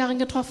Englischlehrerin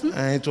getroffen.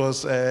 And it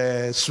was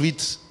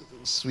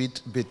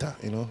sweet bitter,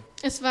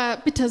 Es war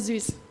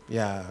bittersüß.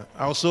 Yeah.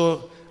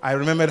 Also, I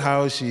remembered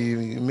how she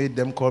made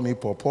them call me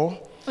Pawpaw.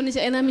 Und ich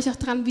erinnere mich auch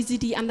daran, wie sie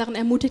die anderen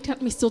ermutigt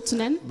hat, mich so zu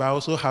nennen. But I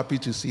was so happy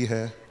to see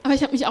her. Aber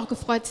ich habe mich auch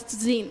gefreut, sie zu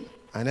sehen.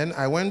 And then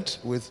I went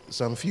with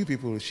some few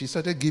people. She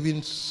started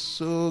giving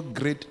so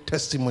great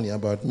testimony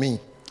about me.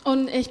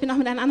 Und ich bin auch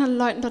mit anderen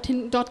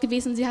Leuten dort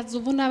gewesen. Sie hat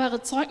so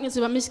wunderbare Zeugnisse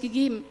über mich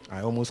gegeben,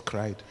 I almost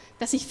cried.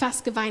 dass ich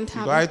fast geweint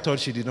Because I habe. thought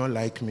she did not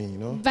like me,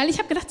 Weil ich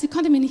habe gedacht, sie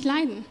konnte mich nicht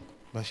leiden.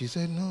 But she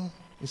said, no.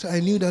 She said, I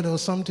knew that there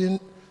was something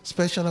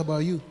special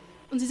about you.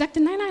 Und sie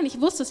sagte, nein, ich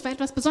wusste, es war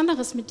etwas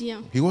Besonderes mit dir.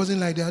 He wasn't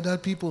like the other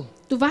people.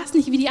 Du warst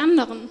nicht wie die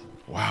anderen.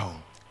 Wow.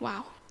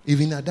 Wow.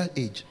 Even at that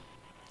age.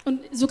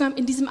 Und sogar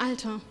in diesem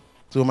Alter.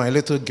 So my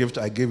little gift,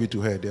 I gave it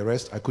to her. The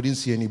rest, I couldn't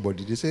see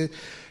anybody. They say,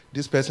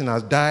 this person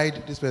has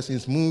died, this person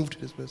is moved,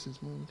 this person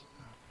is moved.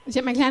 Ich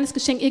habe mein kleines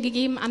Geschenk ihr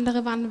gegeben,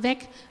 andere waren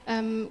weg,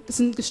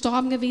 sind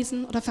gestorben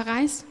gewesen oder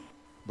verreist.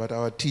 But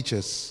our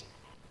teachers,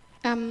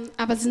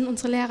 Aber sie sind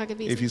unsere Lehrer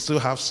gewesen. if you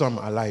still have some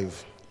alive,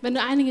 Wenn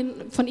du einige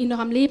von ihnen noch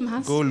am Leben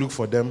hast, go look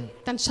for them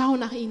dann schau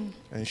nach ihnen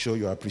and show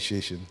your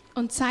appreciation.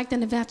 und zeig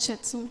deine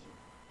Wertschätzung.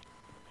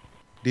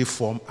 They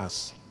form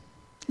us.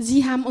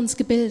 Sie haben uns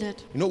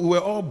gebildet. You know, we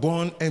were all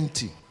born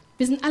empty.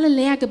 Wir sind alle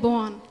leer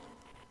geboren.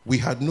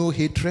 We had no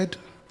hatred.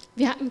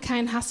 Wir hatten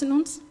keinen Hass in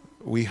uns,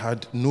 We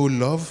had no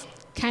love.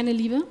 keine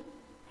Liebe.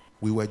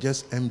 We were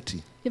just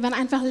empty. Wir waren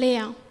einfach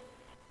leer.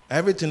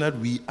 Everything that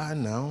we are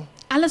now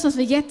Alles, was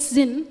wir jetzt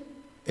sind,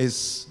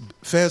 is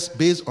first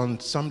based on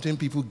something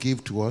people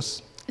gave to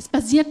us ist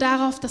basiert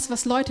darauf, dass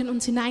was Leute in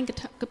uns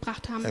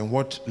hineingebracht haben. and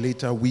what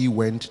later we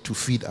went to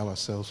feed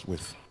ourselves with.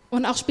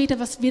 Und auch später,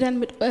 was wir dann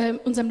mit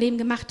unserem Leben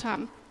gemacht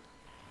haben.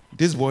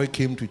 This boy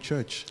came to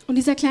church. Und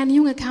dieser kleine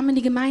Junge kam in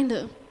die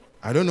Gemeinde.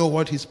 I don't know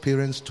what his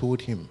parents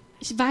told him.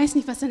 Ich weiß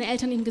nicht, was seine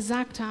Eltern ihm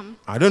gesagt haben.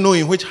 I don't know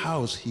in which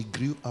house he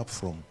grew up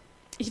from.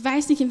 Ich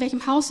weiß nicht, in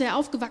welchem Haus er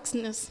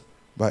aufgewachsen ist.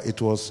 But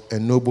it was a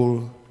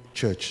noble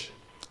church.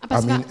 Aber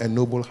A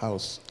noble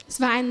house. es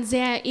war ein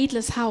sehr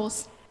edles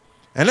Haus.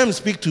 And let me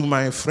speak to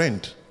my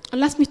friend, Und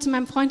lass mich zu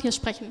meinem Freund hier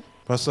sprechen,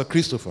 Pastor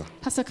Christopher.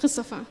 Pastor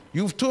Christopher.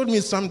 You've told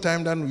me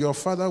sometime that your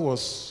father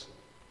was,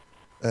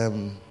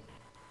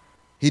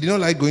 he did not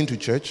like going to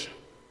church.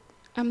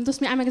 Du hast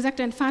mir einmal gesagt,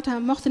 dein Vater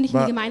mochte nicht in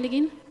die But- Gemeinde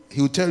gehen.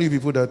 He will tell you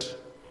people that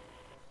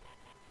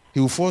he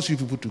will force you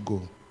people to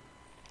go.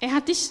 Er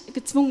hat dich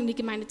gezwungen, in die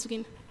Gemeinde zu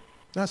gehen.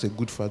 That's a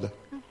good father.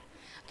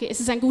 Okay, es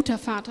ist ein guter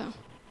Vater.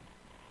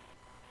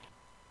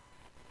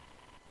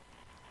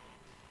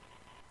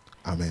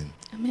 Amen.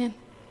 Amen.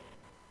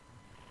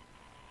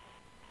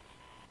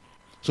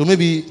 So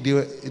maybe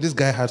this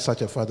guy had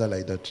such a father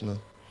like that, you know.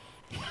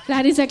 Vielleicht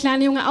hat dieser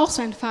kleine Junge auch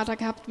so einen Vater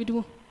gehabt wie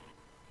du.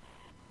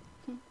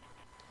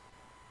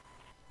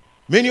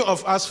 Many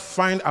of us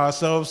find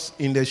ourselves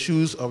in the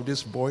shoes of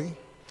this boy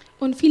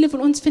Und viele von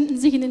uns finden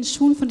sich in den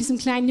Schuhen von diesem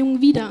kleinen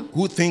Jungen wieder.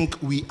 who think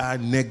we are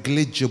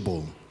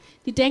negligible,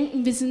 Die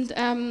denken, wir sind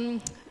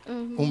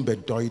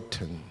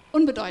unbedeutend,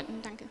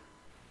 unbedeutend, danke.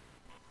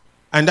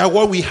 and that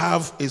what we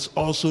have is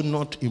also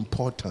not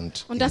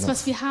important. Und das, enough.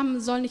 was wir haben,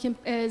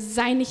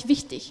 sei nicht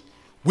wichtig.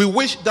 We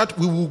wish that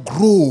we will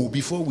grow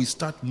before we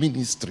start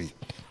ministry.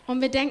 Und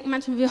wir denken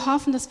manchmal, wir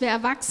hoffen, dass wir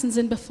erwachsen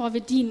sind, bevor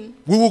wir dienen.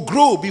 We will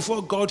grow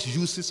before God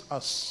uses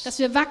us. Dass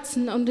wir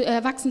wachsen und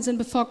erwachsen sind,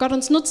 bevor Gott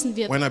uns nutzen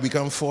wird. When I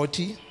become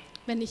 40,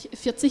 Wenn ich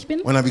 40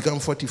 bin, when I become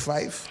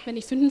 45, wenn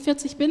ich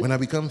 45 bin, when I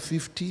become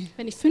 50,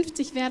 wenn ich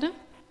 50 werde,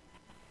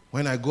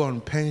 when I go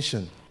on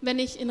pension, wenn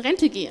ich in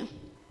Rente gehe,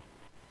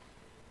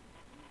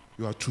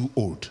 you are too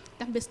old.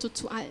 dann bist du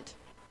zu alt.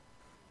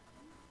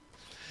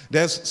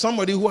 There's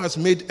somebody who has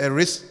made a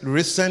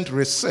recent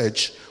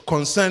research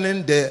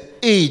concerning the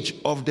age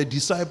of the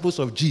disciples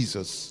of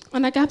Jesus.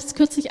 Und da gab es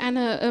kürzlich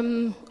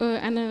eine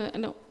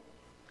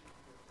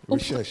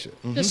Research.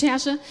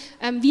 Recherche,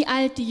 wie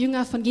alt die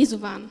Jünger von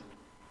Jesu waren.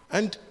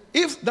 And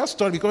if that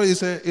story, because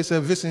it's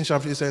a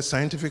Wissenschaft, it's a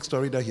scientific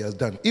story that he has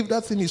done, if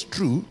that thing is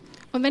true,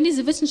 Und wenn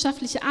diese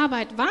wissenschaftliche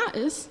Arbeit wahr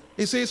ist,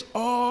 it says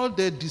all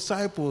the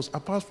disciples,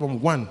 apart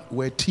from one,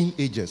 were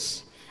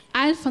teenagers.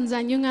 all von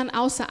seinen Jüngern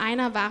außer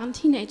einer waren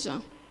Teenager.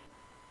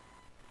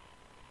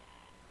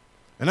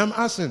 And I'm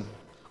asking,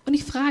 Und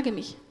ich frage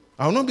mich,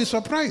 I will not be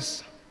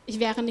surprised. ich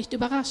wäre nicht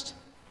überrascht.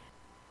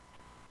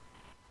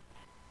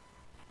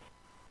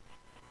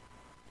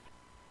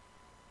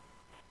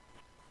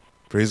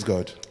 Praise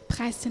God.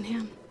 Preis den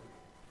Herrn.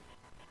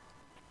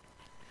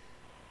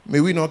 May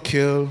we not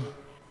kill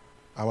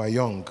our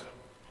young.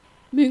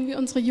 Mögen wir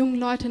unsere jungen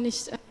Leute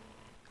nicht,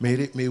 May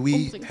we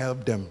Umbringen.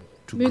 help them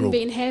to mögen grow.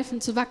 wir ihnen helfen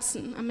zu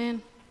wachsen.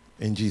 Amen.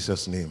 In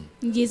Jesus' name.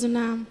 In Jesu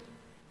Namen.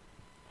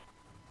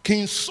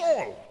 King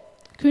Saul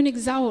König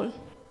Saul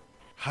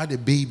had a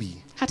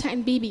baby hatte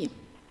ein Baby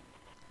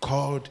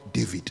called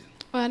David.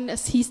 und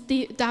es hieß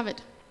David.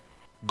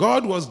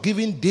 God was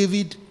giving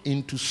David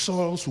into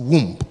Saul's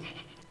womb.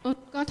 Und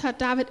Gott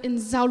hat David in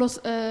Saulus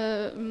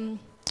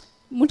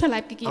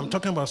Mutterleib I'm gegeben.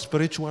 talking about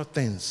spiritual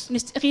things. Und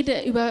ich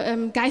rede über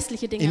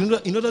geistliche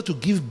Dinge. In order to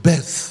give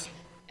birth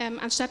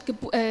Anstatt zu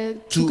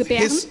to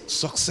gebären, his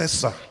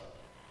successor,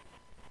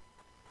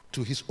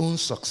 to his own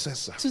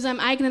successor, zu seinem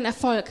eigenen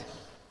Erfolg.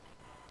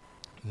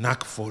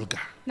 Nachfolger.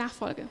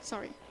 Nachfolge,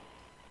 sorry.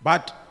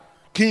 But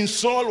King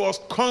Saul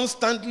was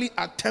constantly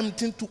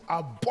attempting to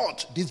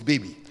abort this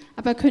baby.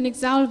 Aber König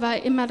Saul war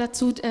immer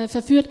dazu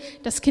verführt,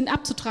 das Kind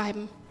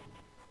abzutreiben.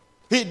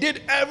 He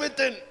did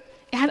everything,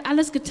 Er hat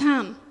alles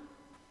getan.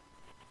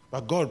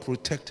 but God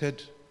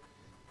protected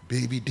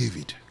baby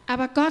David.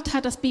 Aber Gott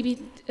hat das Baby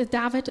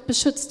David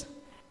beschützt.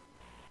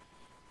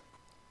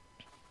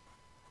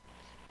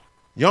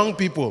 Young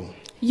people,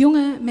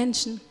 Junge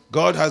Menschen,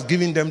 God has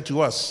given them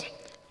to us.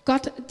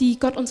 die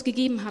Gott uns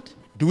gegeben hat.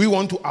 Do we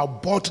want to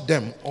abort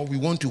them or we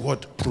want to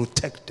what?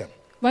 Protect them?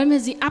 Wollen wir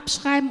sie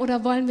abschreiben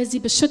oder wollen wir sie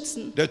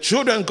beschützen? The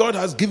children God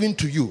has given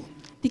to you,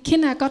 Die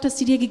Kinder Gottes,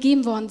 die dir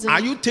gegeben worden sind. Are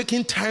you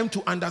taking time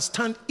to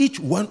understand each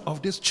one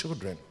of these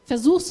children?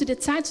 Versuchst du dir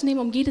Zeit zu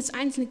nehmen, um jedes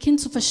einzelne Kind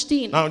zu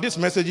verstehen. Now, these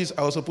messages I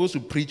was supposed to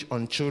preach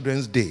on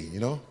Children's Day, you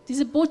know.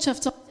 Diese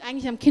Botschaft soll ich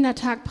eigentlich am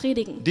Kindertag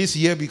predigen. This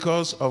year,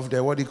 because of the,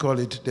 what do you call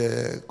it,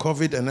 the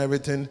COVID and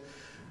everything,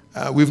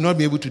 we've not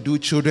been able to do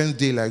Children's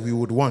Day like we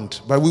would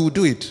want, but we will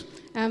do it.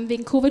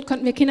 Wegen Covid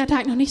konnten wir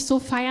Kindertag noch nicht so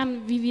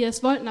feiern, wie wir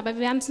es wollten, aber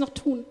wir werden es noch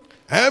tun.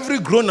 Every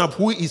grown-up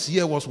who is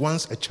here was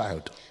once a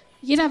child.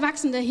 Jeder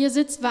Erwachsene, der hier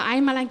sitzt, war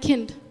einmal ein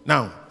Kind.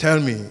 Now, tell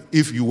me,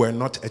 if you were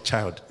not a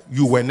child,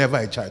 you were never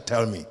a child,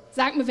 tell me.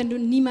 Sag mir, wenn du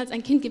niemals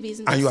ein Kind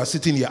gewesen And you are bist,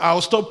 sitting here,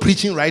 I'll stop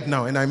preaching right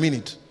now, and I mean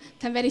it.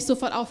 dann werde ich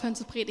sofort aufhören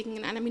zu predigen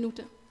in einer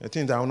Minute. I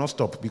think I will not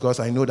stop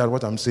because I know that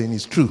what I'm saying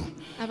is true.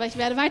 Aber ich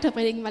werde weiter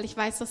predigen, weil ich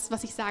weiß, dass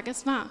was ich sage,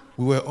 ist wahr.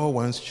 We were all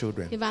once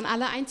children. Wir waren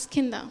alle einst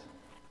Kinder.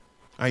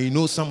 And you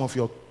know some of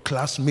your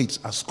classmates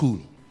at school.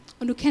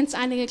 Und du kennst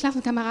einige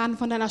Klassenkameraden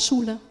von deiner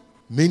Schule.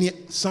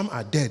 Some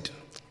are dead.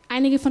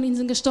 Einige von ihnen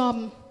sind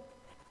gestorben.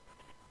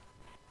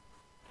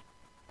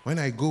 When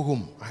I go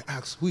home, I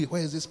ask,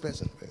 where is this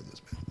person? Where is this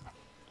person?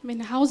 Wenn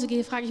ich nach Hause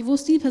gehe, frage ich, wo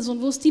ist die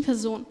Person, wo ist die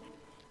Person?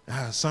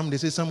 They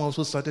say some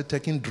also started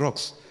taking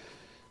drugs.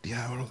 They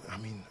are, oh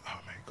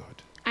my God.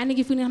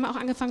 Einige von ihnen haben auch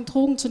angefangen,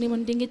 Drogen zu nehmen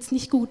und denen geht es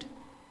nicht gut.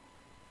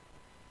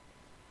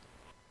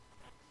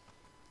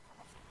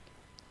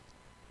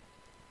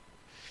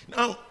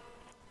 Now,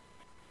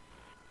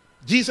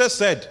 Jesus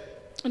said,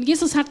 Und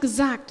Jesus hat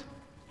gesagt,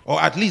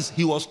 or at least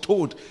he was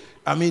told,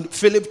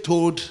 Philip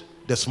told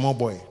the small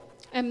boy,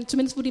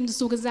 zumindest wurde ihm das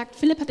so gesagt,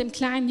 Philipp hat dem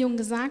kleinen Jungen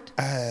gesagt,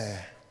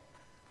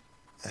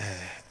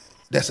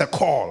 there's a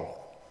call.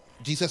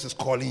 Jesus is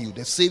calling you.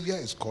 The Savior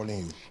is calling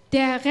you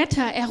der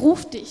Retter, er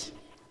ruft dich,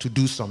 to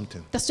do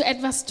something. dass du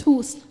etwas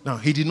tust. Now,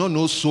 he did not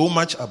know so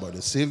much about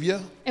the Savior.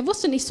 Er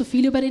wusste nicht so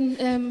viel über den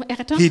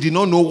Retter He did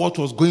not know what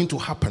was going to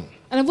happen.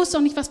 und er wusste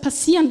auch nicht, was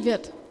passieren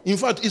wird. In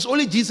fact, it's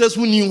only Jesus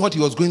who knew what he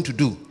was going to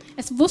do.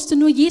 Es wusste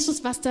nur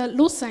Jesus, was da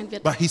los sein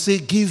wird. But he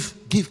said, give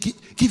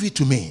it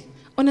to me.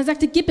 Und er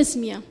sagte, gib es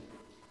mir.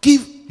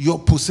 Give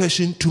your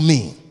possession to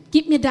me.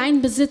 Gib mir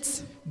deinen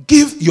Besitz.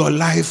 Give your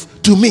life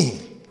to me.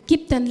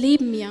 Gib dein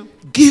Leben mir.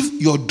 Give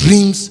your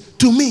dreams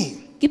to me.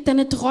 Gib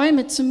deine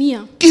Träume zu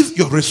mir. Give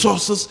your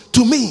resources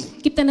to me.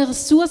 Gib deine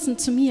Ressourcen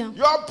zu mir.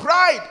 Your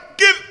pride,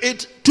 give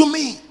it to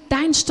me.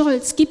 Dein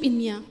Stolz, gib ihn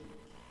mir.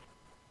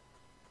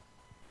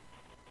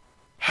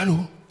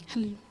 Hello?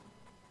 Hallo.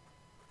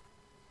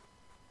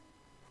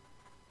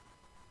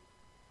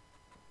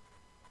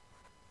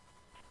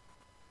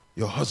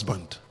 Your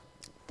husband,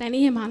 Dein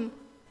Ehemann,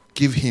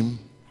 give him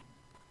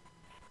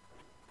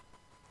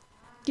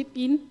gib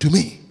ihn. to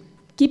me.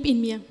 Gib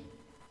ihn mir.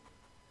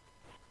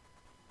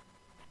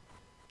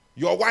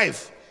 Your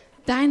wife,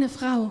 Deine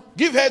Frau,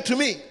 give her to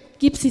me.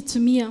 gib sie zu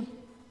mir.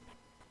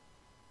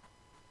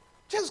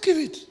 Just give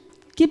it.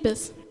 Gib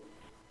es.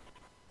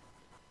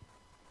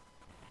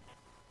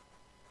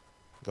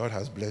 God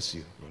has blessed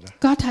you, brother.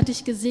 Gott hat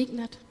dich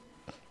gesegnet.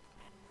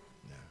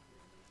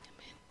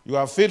 You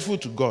are faithful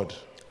to God.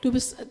 Du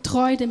bist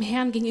treu dem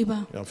Herrn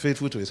gegenüber. You are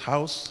faithful to his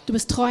house. Du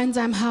bist treu in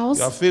seinem Haus.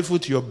 You are faithful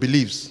to your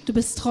beliefs. Du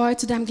bist treu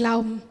zu deinem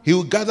Glauben. He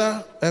will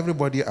gather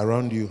everybody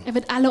around you. Er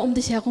wird alle um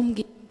dich herum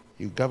geben.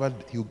 He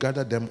will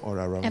gather them all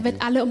around Er you.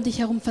 wird alle um dich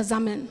herum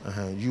versammeln.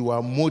 You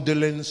are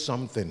modeling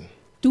something.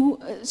 Du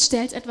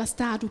stellst etwas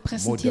dar, du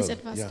präsentierst Model,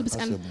 etwas. yeah, Du bist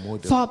as ein a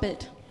model.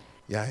 Vorbild.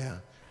 Yeah,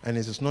 yeah. And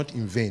it is not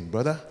in vain,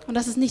 brother. Und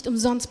das ist nicht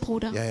umsonst,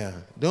 Bruder. Yeah, yeah.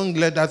 Don't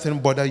let that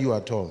thing bother you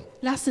at all.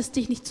 Lass es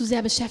dich nicht zu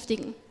sehr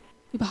beschäftigen.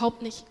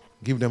 Überhaupt nicht.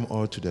 Give them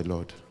all to the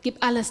Lord.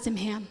 Gib alles dem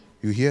Herrn.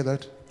 You hear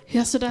that?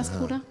 Hörst du das,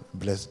 Bruder?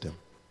 Bless them.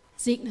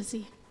 Segne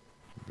sie.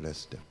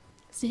 Bless them.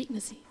 Segne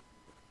sie.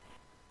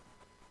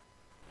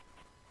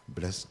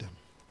 Bless them.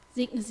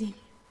 Segne sie.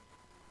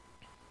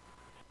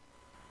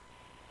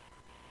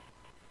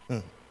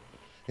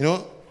 You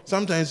know,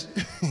 sometimes,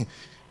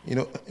 you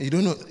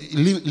don't know,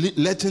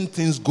 letting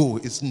things go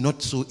is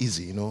not so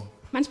easy, you know.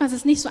 Manchmal ist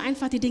es nicht so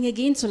einfach, die Dinge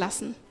gehen zu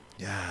lassen.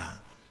 Yeah.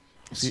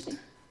 See,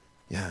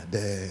 yeah,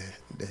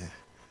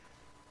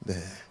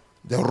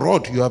 the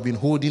rod you have been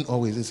holding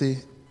always, they say,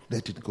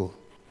 let it go.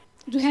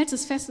 Du hältst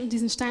es fest in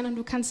diesen Stein und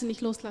du kannst ihn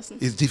nicht loslassen.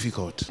 It's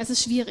difficult. Es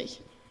ist schwierig.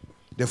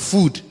 The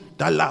food,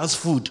 that last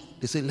food,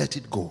 they say, let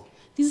it go.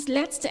 Dieses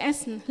letzte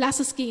Essen, lass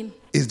es gehen.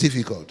 It's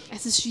difficult.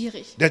 Es ist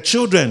schwierig. The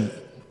children,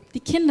 Die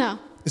Kinder,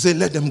 they say,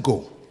 let them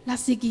go.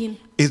 lass sie gehen.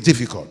 It's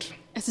difficult.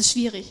 Es ist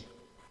schwierig.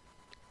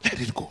 Let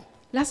it go.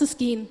 Lass es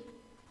gehen.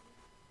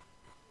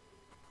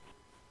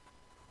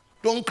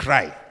 Don't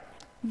cry.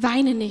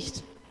 Weine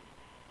nicht.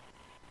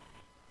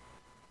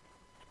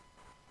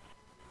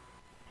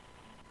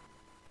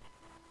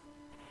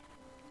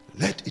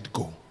 Let it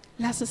go.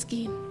 Lass es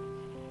gehen.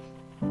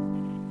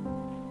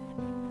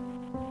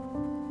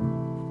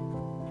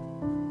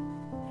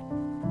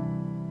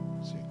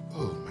 Say,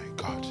 oh my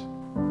God,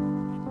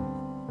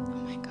 Oh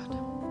mein Gott.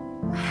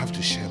 I have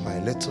to share my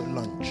little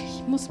lunch.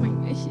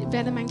 Ich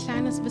werde mein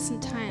kleines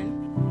Wissen teilen.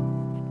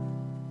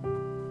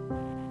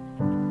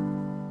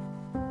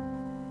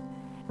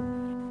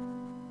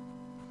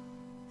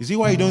 You see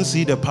why you don't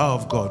see the power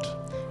of God?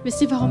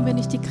 Wisst ihr, warum wir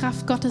nicht die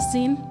Kraft Gottes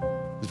sehen?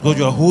 It's because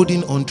you are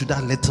holding on to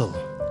that little.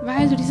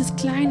 Weil du dieses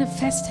Kleine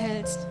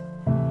festhältst.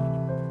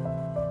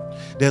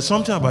 There's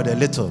something about the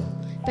little.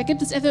 Da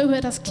gibt es etwas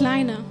über das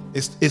Kleine.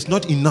 It's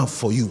not enough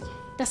for you.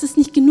 Das ist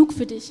nicht genug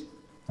für dich.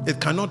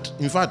 It cannot,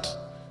 in fact,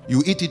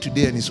 you eat it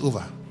today and it's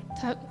over.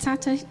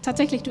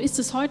 Tatsächlich, du isst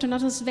es heute und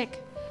dann ist es weg.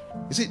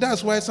 You see,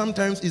 that's why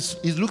sometimes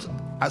it looks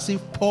as if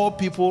poor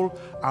people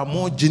are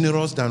more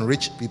generous than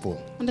rich people.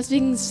 Und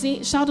deswegen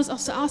schaut es auch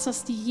so aus,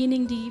 dass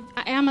diejenigen, die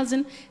ärmer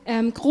sind,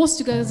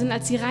 großzügiger sind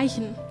als die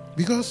Reichen.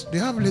 Because they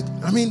have,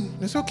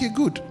 it's okay,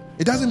 good.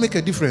 It doesn't make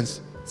a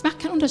difference. Es macht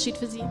keinen Unterschied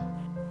für sie.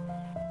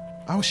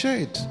 I'll share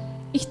it.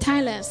 Ich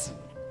teile es.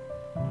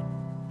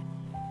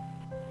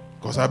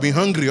 Because I've been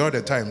hungry all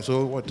the time,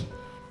 so what?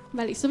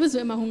 Weil ich sowieso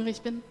immer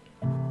hungrig bin.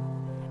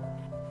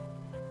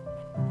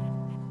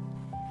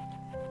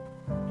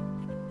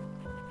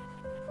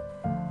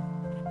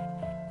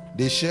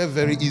 They share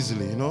very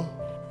easily, you know.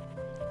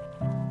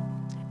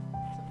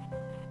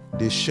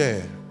 They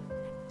share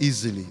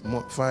easily,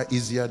 far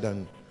easier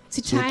than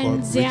Sie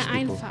teilen so-called sehr rich people.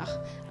 einfach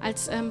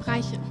als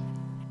Reiche.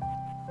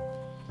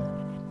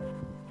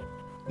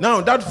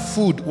 Now that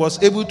food was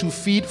able to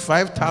feed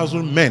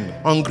 5,000 men,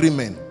 hungry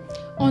men.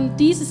 Und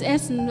dieses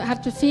Essen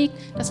hat befähigt,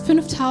 dass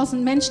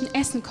 5000 Menschen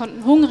essen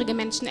konnten, hungrige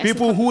Menschen essen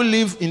People konnten. who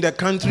live in the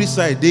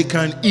countryside, they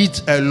can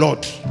eat a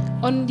lot.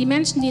 Und die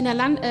Menschen, die in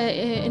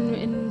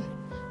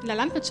der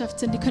Landwirtschaft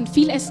sind, die können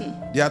viel essen.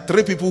 There are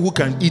 3 people who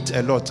can eat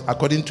a lot,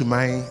 according to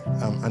my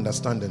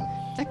understanding.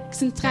 Da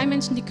sind 3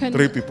 Menschen, die 3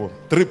 können, people.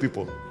 3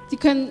 people. die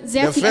können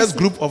sehr The viel first essen.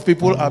 group of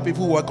people are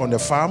people who work on the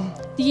farm.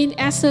 Die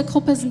erste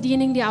Gruppe sind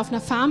diejenigen, die auf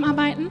einer Farm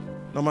arbeiten.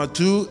 Number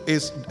 2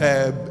 is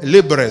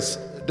laborers,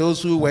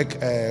 those who work,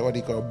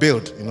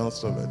 build,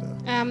 stuff like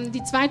that.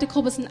 Die zweite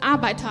Gruppe sind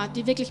Arbeiter,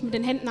 die wirklich mit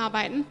den Händen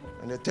arbeiten.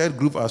 And the third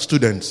group are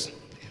students.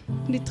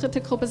 Und die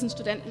dritte Gruppe sind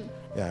Studenten.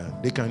 Yeah,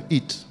 they can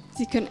eat.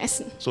 Sie können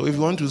essen. So if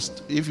you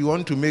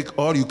want to make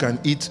all you can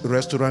eat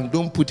restaurant,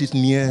 don't put it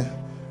near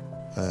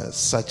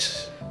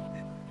such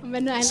Und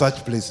wenn du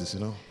places,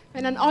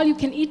 wenn du ein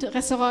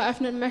All-You-Can-Eat-Restaurant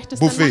öffnen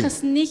möchtest, Buffet. dann mach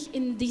es nicht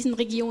in diesen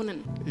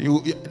Regionen.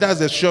 That's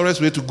the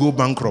surest way to go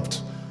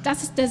bankrupt.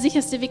 Das ist der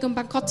sicherste Weg, um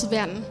bankrott zu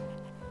werden.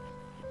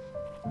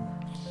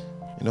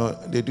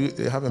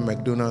 They have a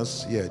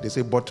McDonald's here. They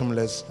say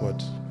bottomless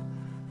what?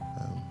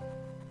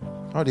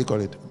 How do you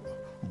call it?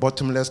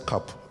 Bottomless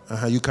cup.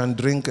 You can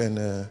drink and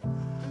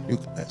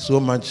so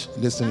much.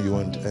 Listen, you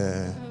want Ich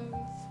trinke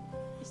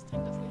das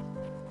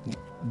nicht.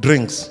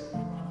 drinks.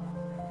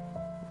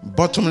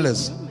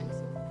 Bottomless.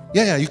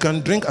 Yeah, you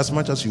can drink as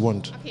much as you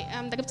want. Okay,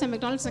 da gibt es ja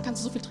McDonald's, da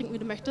kannst du so viel trinken, wie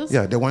du möchtest.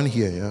 Yeah, the one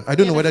here. Yeah, I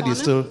don't know da whether they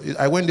still.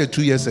 I went there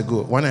 2 years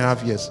ago,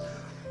 1.5 years.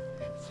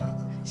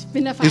 Ich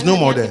bin da vor It's no 1,5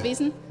 more Jahren there.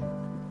 gewesen.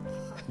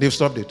 They've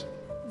stopped it.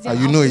 Sie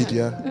haben You know it,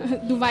 aufgehört.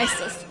 yeah. Du weißt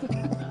es.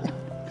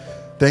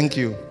 Thank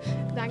you.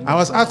 Danke. I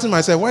was asking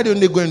myself, why don't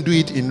they go and do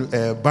it in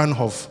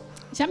Bahnhof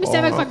Ich habe mich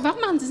selber gefragt,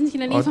 warum machen sie es nicht in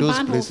der Nähe or vom those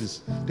Bahnhof?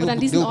 places? Oder an They'll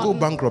diesen go Orten.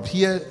 bankrupt.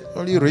 Here,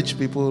 only rich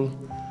people.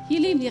 Hier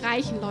leben die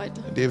reichen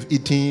Leute. They've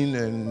eaten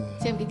and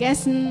Sie haben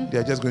gegessen they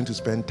are just going to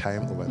spend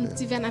time over und there.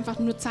 sie werden einfach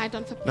nur Zeit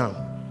dann verbringen. Now,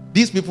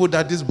 these people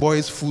that this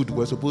boy's food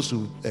were supposed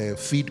to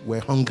feed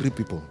were hungry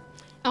people.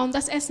 Und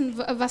das Essen,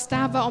 was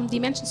da war, um die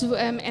Menschen zu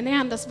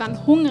ernähren, das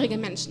waren hungrige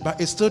Menschen. But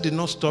it still did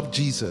not stop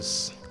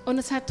Jesus. Und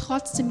es hat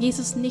trotzdem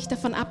Jesus nicht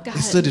davon It still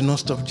abgehalten. did not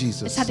stop Es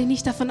Jesus hat ihn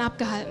nicht davon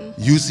abgehalten.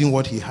 using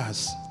what he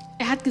has.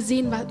 Er hat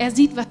gesehen, er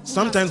sieht, was du hast.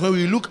 Sometimes when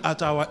we look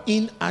at our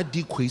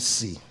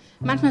inadequacy,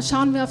 Manchmal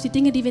schauen wir auf die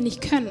Dinge, die wir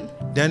nicht können.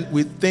 then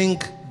we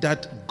think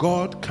that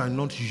God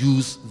cannot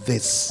use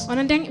this. Und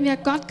dann denken wir,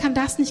 Gott kann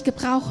das nicht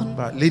gebrauchen.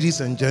 But ladies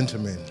and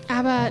gentlemen,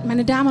 Aber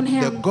meine Damen und the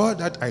Herren, God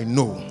that I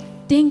know,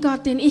 den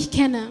Gott, den ich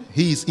kenne,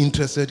 he is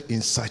interested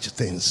in such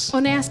things.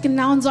 und er ist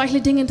genau in solche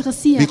Dinge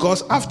interessiert.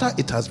 Because after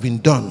it has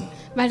been done,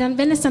 Weil dann,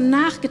 wenn es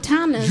danach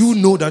getan ist, you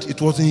know that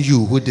it wasn't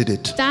you who did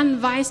it.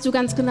 dann weißt du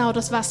ganz genau,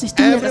 das warst nicht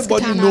du, der das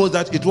Everybody getan knows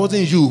hat. that it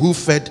wasn't you who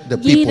fed the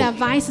people, Jeder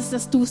weiß es,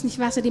 dass du es nicht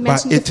warst, der die but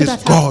Menschen it is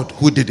gefüttert hat. God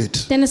who did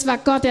it. Denn es war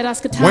Gott, der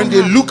das getan When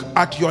they hat. look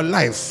at your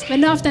life,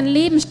 Wenn du auf dein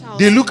Leben schaust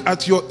they look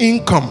at your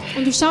income,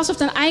 und du schaust auf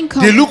dein they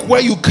Einkommen look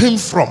where you came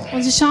from,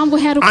 und sie schauen,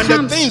 woher du and the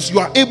kamst things you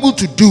are able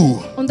to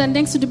do, und dann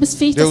denkst du bist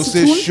fähig, they will das zu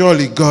say, tun.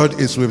 surely God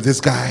is with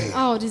this guy.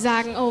 Oh, die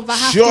sagen, oh,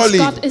 wahrhaftig, Surely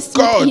Gott ist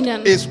mit God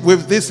ihnen. is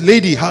with this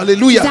lady. Die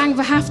Hallelujah. sagen,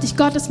 wahrhaftig,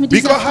 Gott ist mit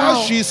dieser Because how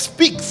Frau. she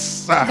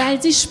speaks, Weil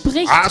sie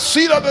spricht, I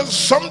see that there's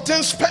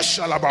something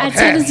special about als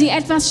hätte her. sie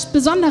etwas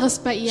Besonderes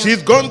bei ihr.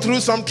 She's gone through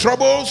some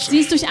troubles, Sie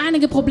ist durch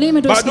einige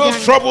Probleme but those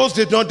durchgegangen. troubles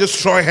did not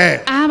destroy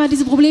her. Aber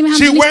diese Probleme haben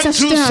She sie nicht went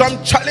through zerstört.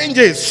 some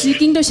challenges, Sie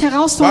ging durch but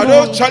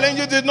Herausforderungen. those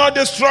challenges did not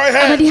destroy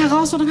Aber her. die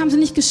Herausforderungen haben sie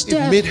nicht It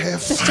made her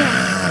zerstört.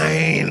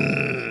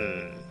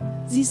 fine.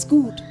 Sie ist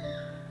gut.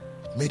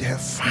 It made her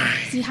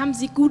fine. Sie haben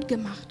sie gut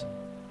gemacht.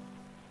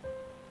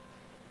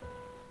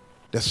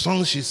 The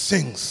songs she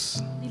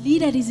sings, Die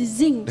Lieder, die sie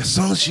singt, the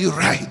songs she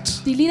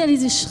writes, die Lieder, die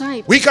sie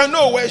schreibt, we can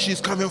know where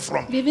she's coming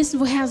from. wir wissen,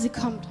 woher sie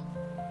kommt.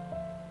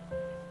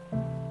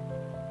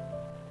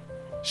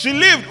 She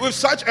lived with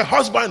such a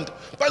husband,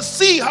 but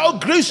see how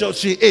gracious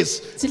she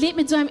is. Sie lebt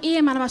mit so einem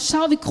Ehemann, aber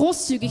schau, wie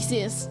großzügig sie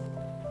ist.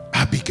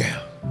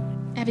 Abigail.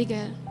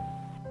 Abigail.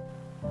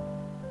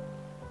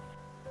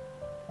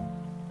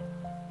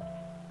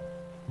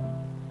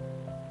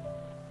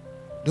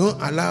 Don't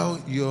allow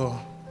your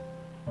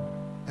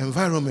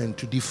environment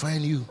to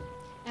define you.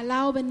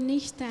 Erlaube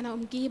nicht deiner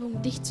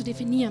Umgebung, dich zu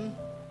definieren.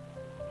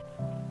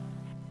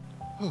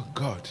 Oh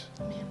God,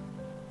 Amen.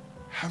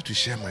 I have to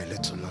share my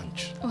little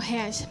lunch. Oh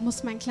Herr, ich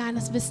muss mein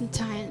kleines Wissen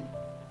teilen.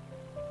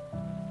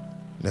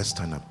 Let's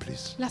stand up,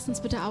 please. Lass uns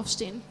bitte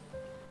aufstehen.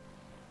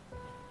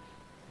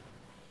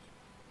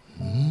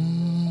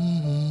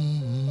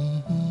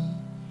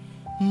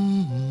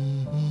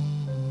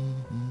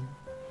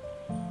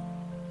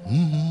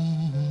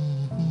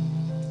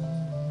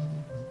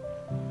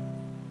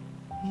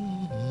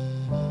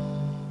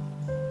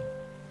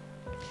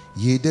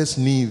 Jedes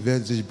Knie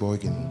wird sich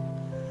beugen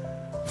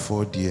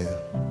vor dir.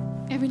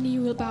 Every knee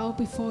will bow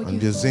before Und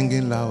you. wir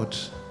singen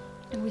laut,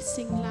 And we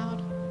sing loud.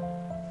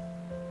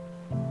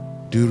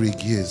 du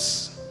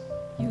regierst.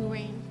 You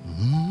reign.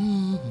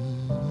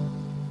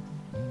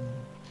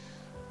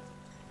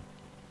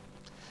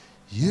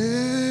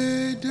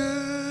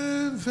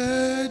 Jeder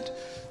wird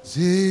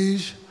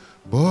sich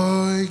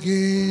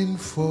beugen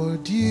vor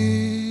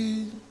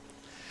dir.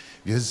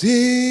 Wir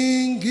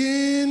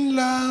singen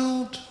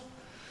laut,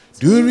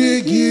 du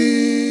regierst.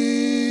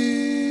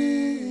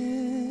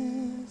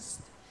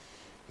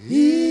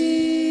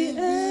 Wie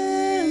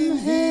im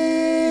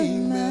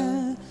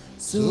Himmel,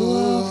 so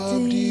auf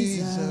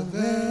dieser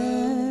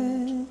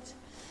Welt,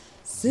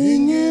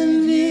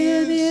 singen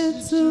wir dir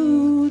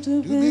zu,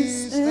 du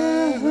bist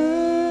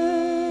erhöht.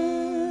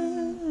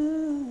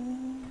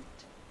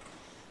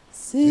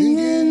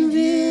 Singen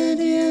wir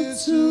dir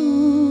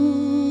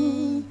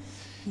zu,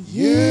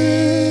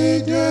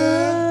 jeder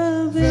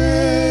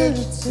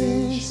wird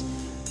sich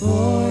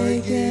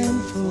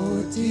beugen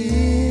vor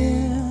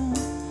dir.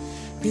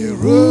 Wir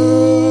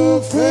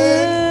rufen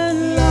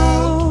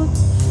laut,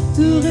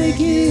 du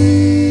regierst,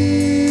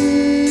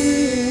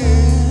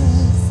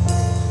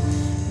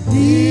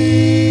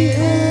 wie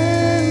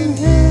im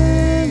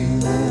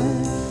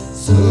Himmel,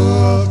 so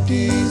auf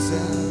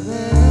dieser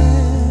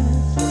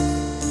Welt.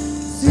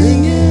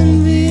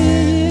 Singen wir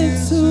dir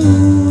zu,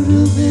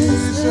 du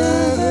bist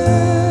erhöht.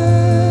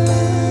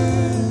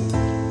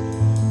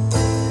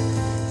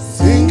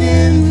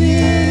 Singen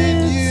wir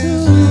dir zu,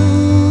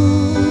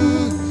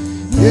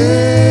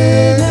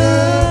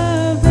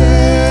 jeder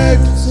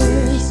wird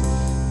sich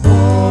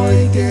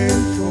beugen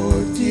vor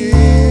dir.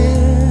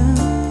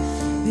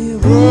 Wir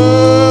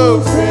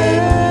rufen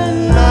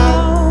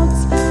laut,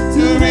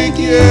 du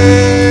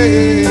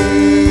regierst,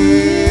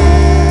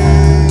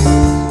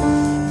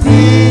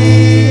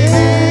 wie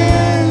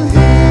im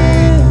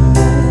Himmel,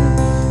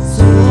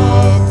 so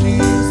auf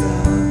dieser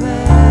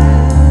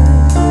Welt.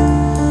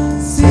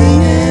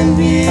 Singen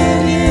wir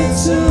dir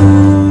zu,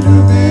 du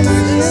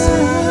bist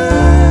erhöht.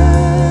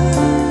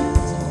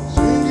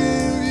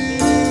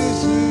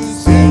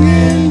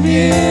 Singen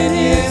wir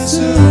dir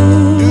zu,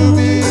 du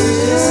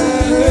bist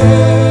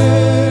erhöht.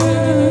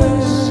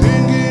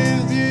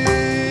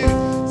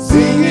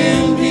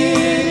 Singen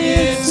wir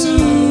dir zu,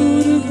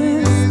 du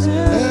bist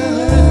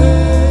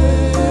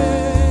erhöht.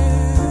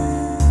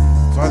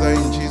 Father,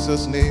 in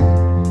Jesus' name,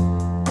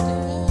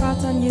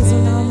 Vater, in Jesu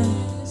Namen,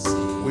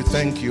 we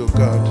thank you,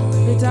 God.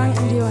 wir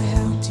danken dir, o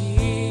Herr.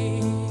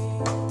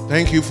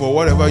 Thank you for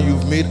whatever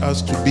you've made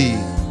us to be.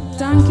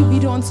 Danke, wie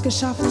du uns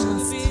geschaffen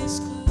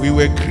hast. We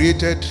were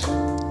created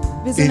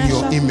Wir sind, in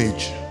your erschaffen,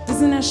 image wir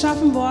sind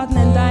erschaffen worden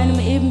in deinem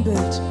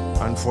Ebenbild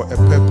and for a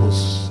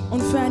purpose.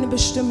 und für eine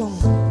Bestimmung.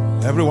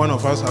 Every one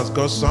of us has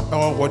got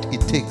all what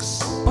it takes.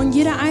 Und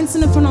jeder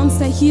einzelne von uns,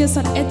 der hier ist,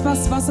 hat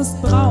etwas, was es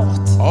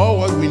braucht. All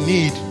what we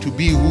need to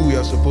be who we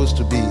are supposed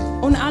to be.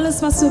 Und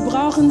alles, was wir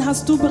brauchen,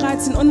 hast du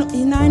bereits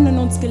hinein in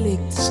uns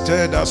gelegt.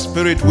 Stir that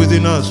spirit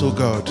within us, oh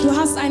God. Du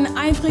hast einen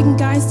eifrigen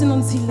Geist in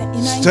uns Stir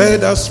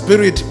hineingelegt. that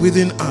spirit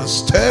within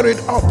us. Stir it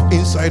up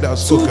inside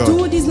us, oh Tu du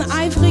God. diesen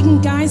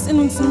eifrigen Geist in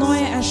uns neu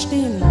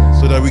erstehen,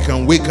 So that we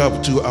can wake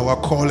up to our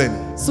calling.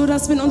 so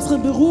dass wir in unsere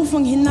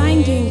Berufung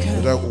hineingehen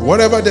können. That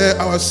whatever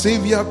our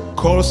Savior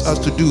calls us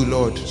to do,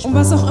 Lord, Und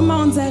was auch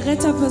immer unser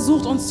Retter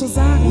versucht uns zu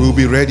sagen, we'll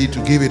be ready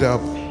to give it up.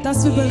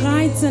 dass wir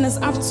bereit sind,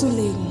 es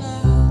abzulegen.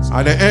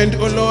 At the end,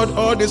 oh Lord,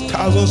 all these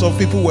thousands of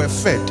people were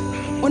fed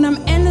Und am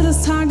Ende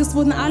des Tages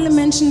wurden alle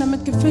Menschen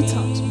damit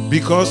gefüttert,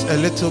 because a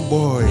little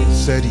boy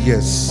said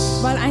yes.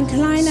 weil ein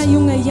kleiner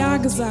Junge Ja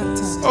gesagt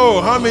hat.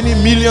 Oh, how many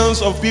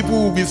millions of people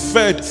will be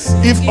fed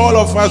if all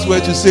of us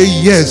were to say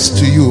yes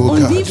to you, oh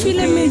Und wie God?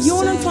 viele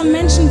Millionen von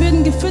Menschen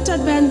würden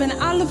gefüttert werden, wenn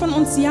alle von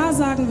uns Ja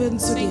sagen würden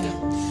zu dir?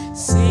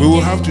 We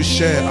will have to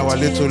share our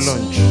little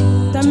lunch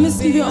Dann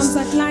müssten wir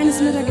unser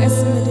kleines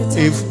Mittagessen mit dir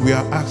teilen, if we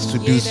are asked to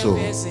do so.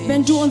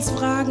 wenn du uns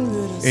fragen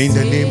würdest. In the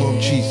name of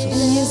In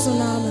Jesus. Jesu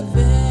Namen.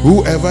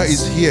 Whoever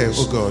is here,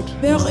 oh God,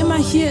 Wer auch immer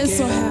hier ist,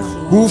 so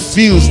Herr. who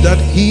feels that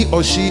he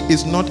or she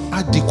is not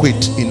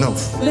adequate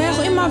enough, Wer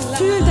auch immer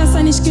fühlt, dass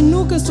er nicht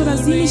genug ist oder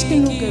sie nicht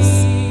genug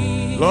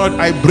ist. Lord,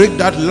 I break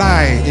that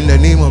lie in the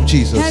name of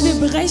Jesus. Herr, wir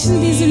brechen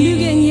diese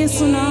Lüge in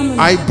Jesu Namen.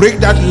 I break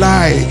that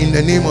lie in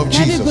the name of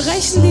Herr, wir Jesus.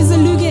 brechen diese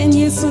Lüge in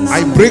Jesu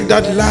I Namen. break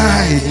that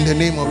lie in the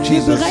name of Wir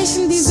Jesus.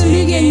 brechen diese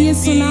Lüge in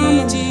Jesu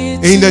Namen.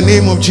 In the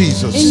name of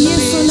Jesus. In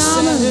Jesu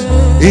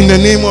Namen. In the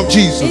name of In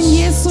Jesus.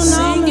 Jesu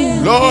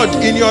Namen. Lord,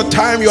 in your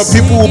time, your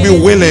people will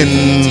be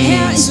willing.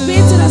 Herr, ich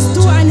bete, dass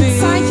du eine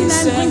Zeit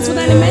hineinbringst, wo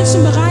deine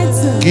Menschen bereit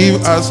sind. Give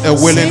us a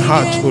willing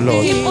heart, O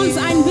Lord. Gib uns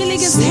ein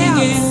williges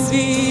Herz.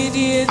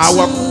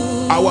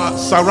 Our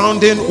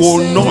surrounding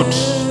will not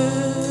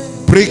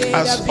break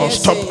us or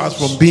stop us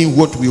from being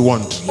what we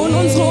want. Und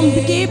unsere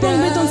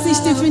Umgebung wird uns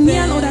nicht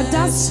definieren oder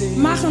das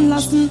machen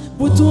lassen,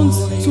 wo du uns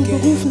zu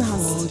berufen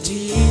hast.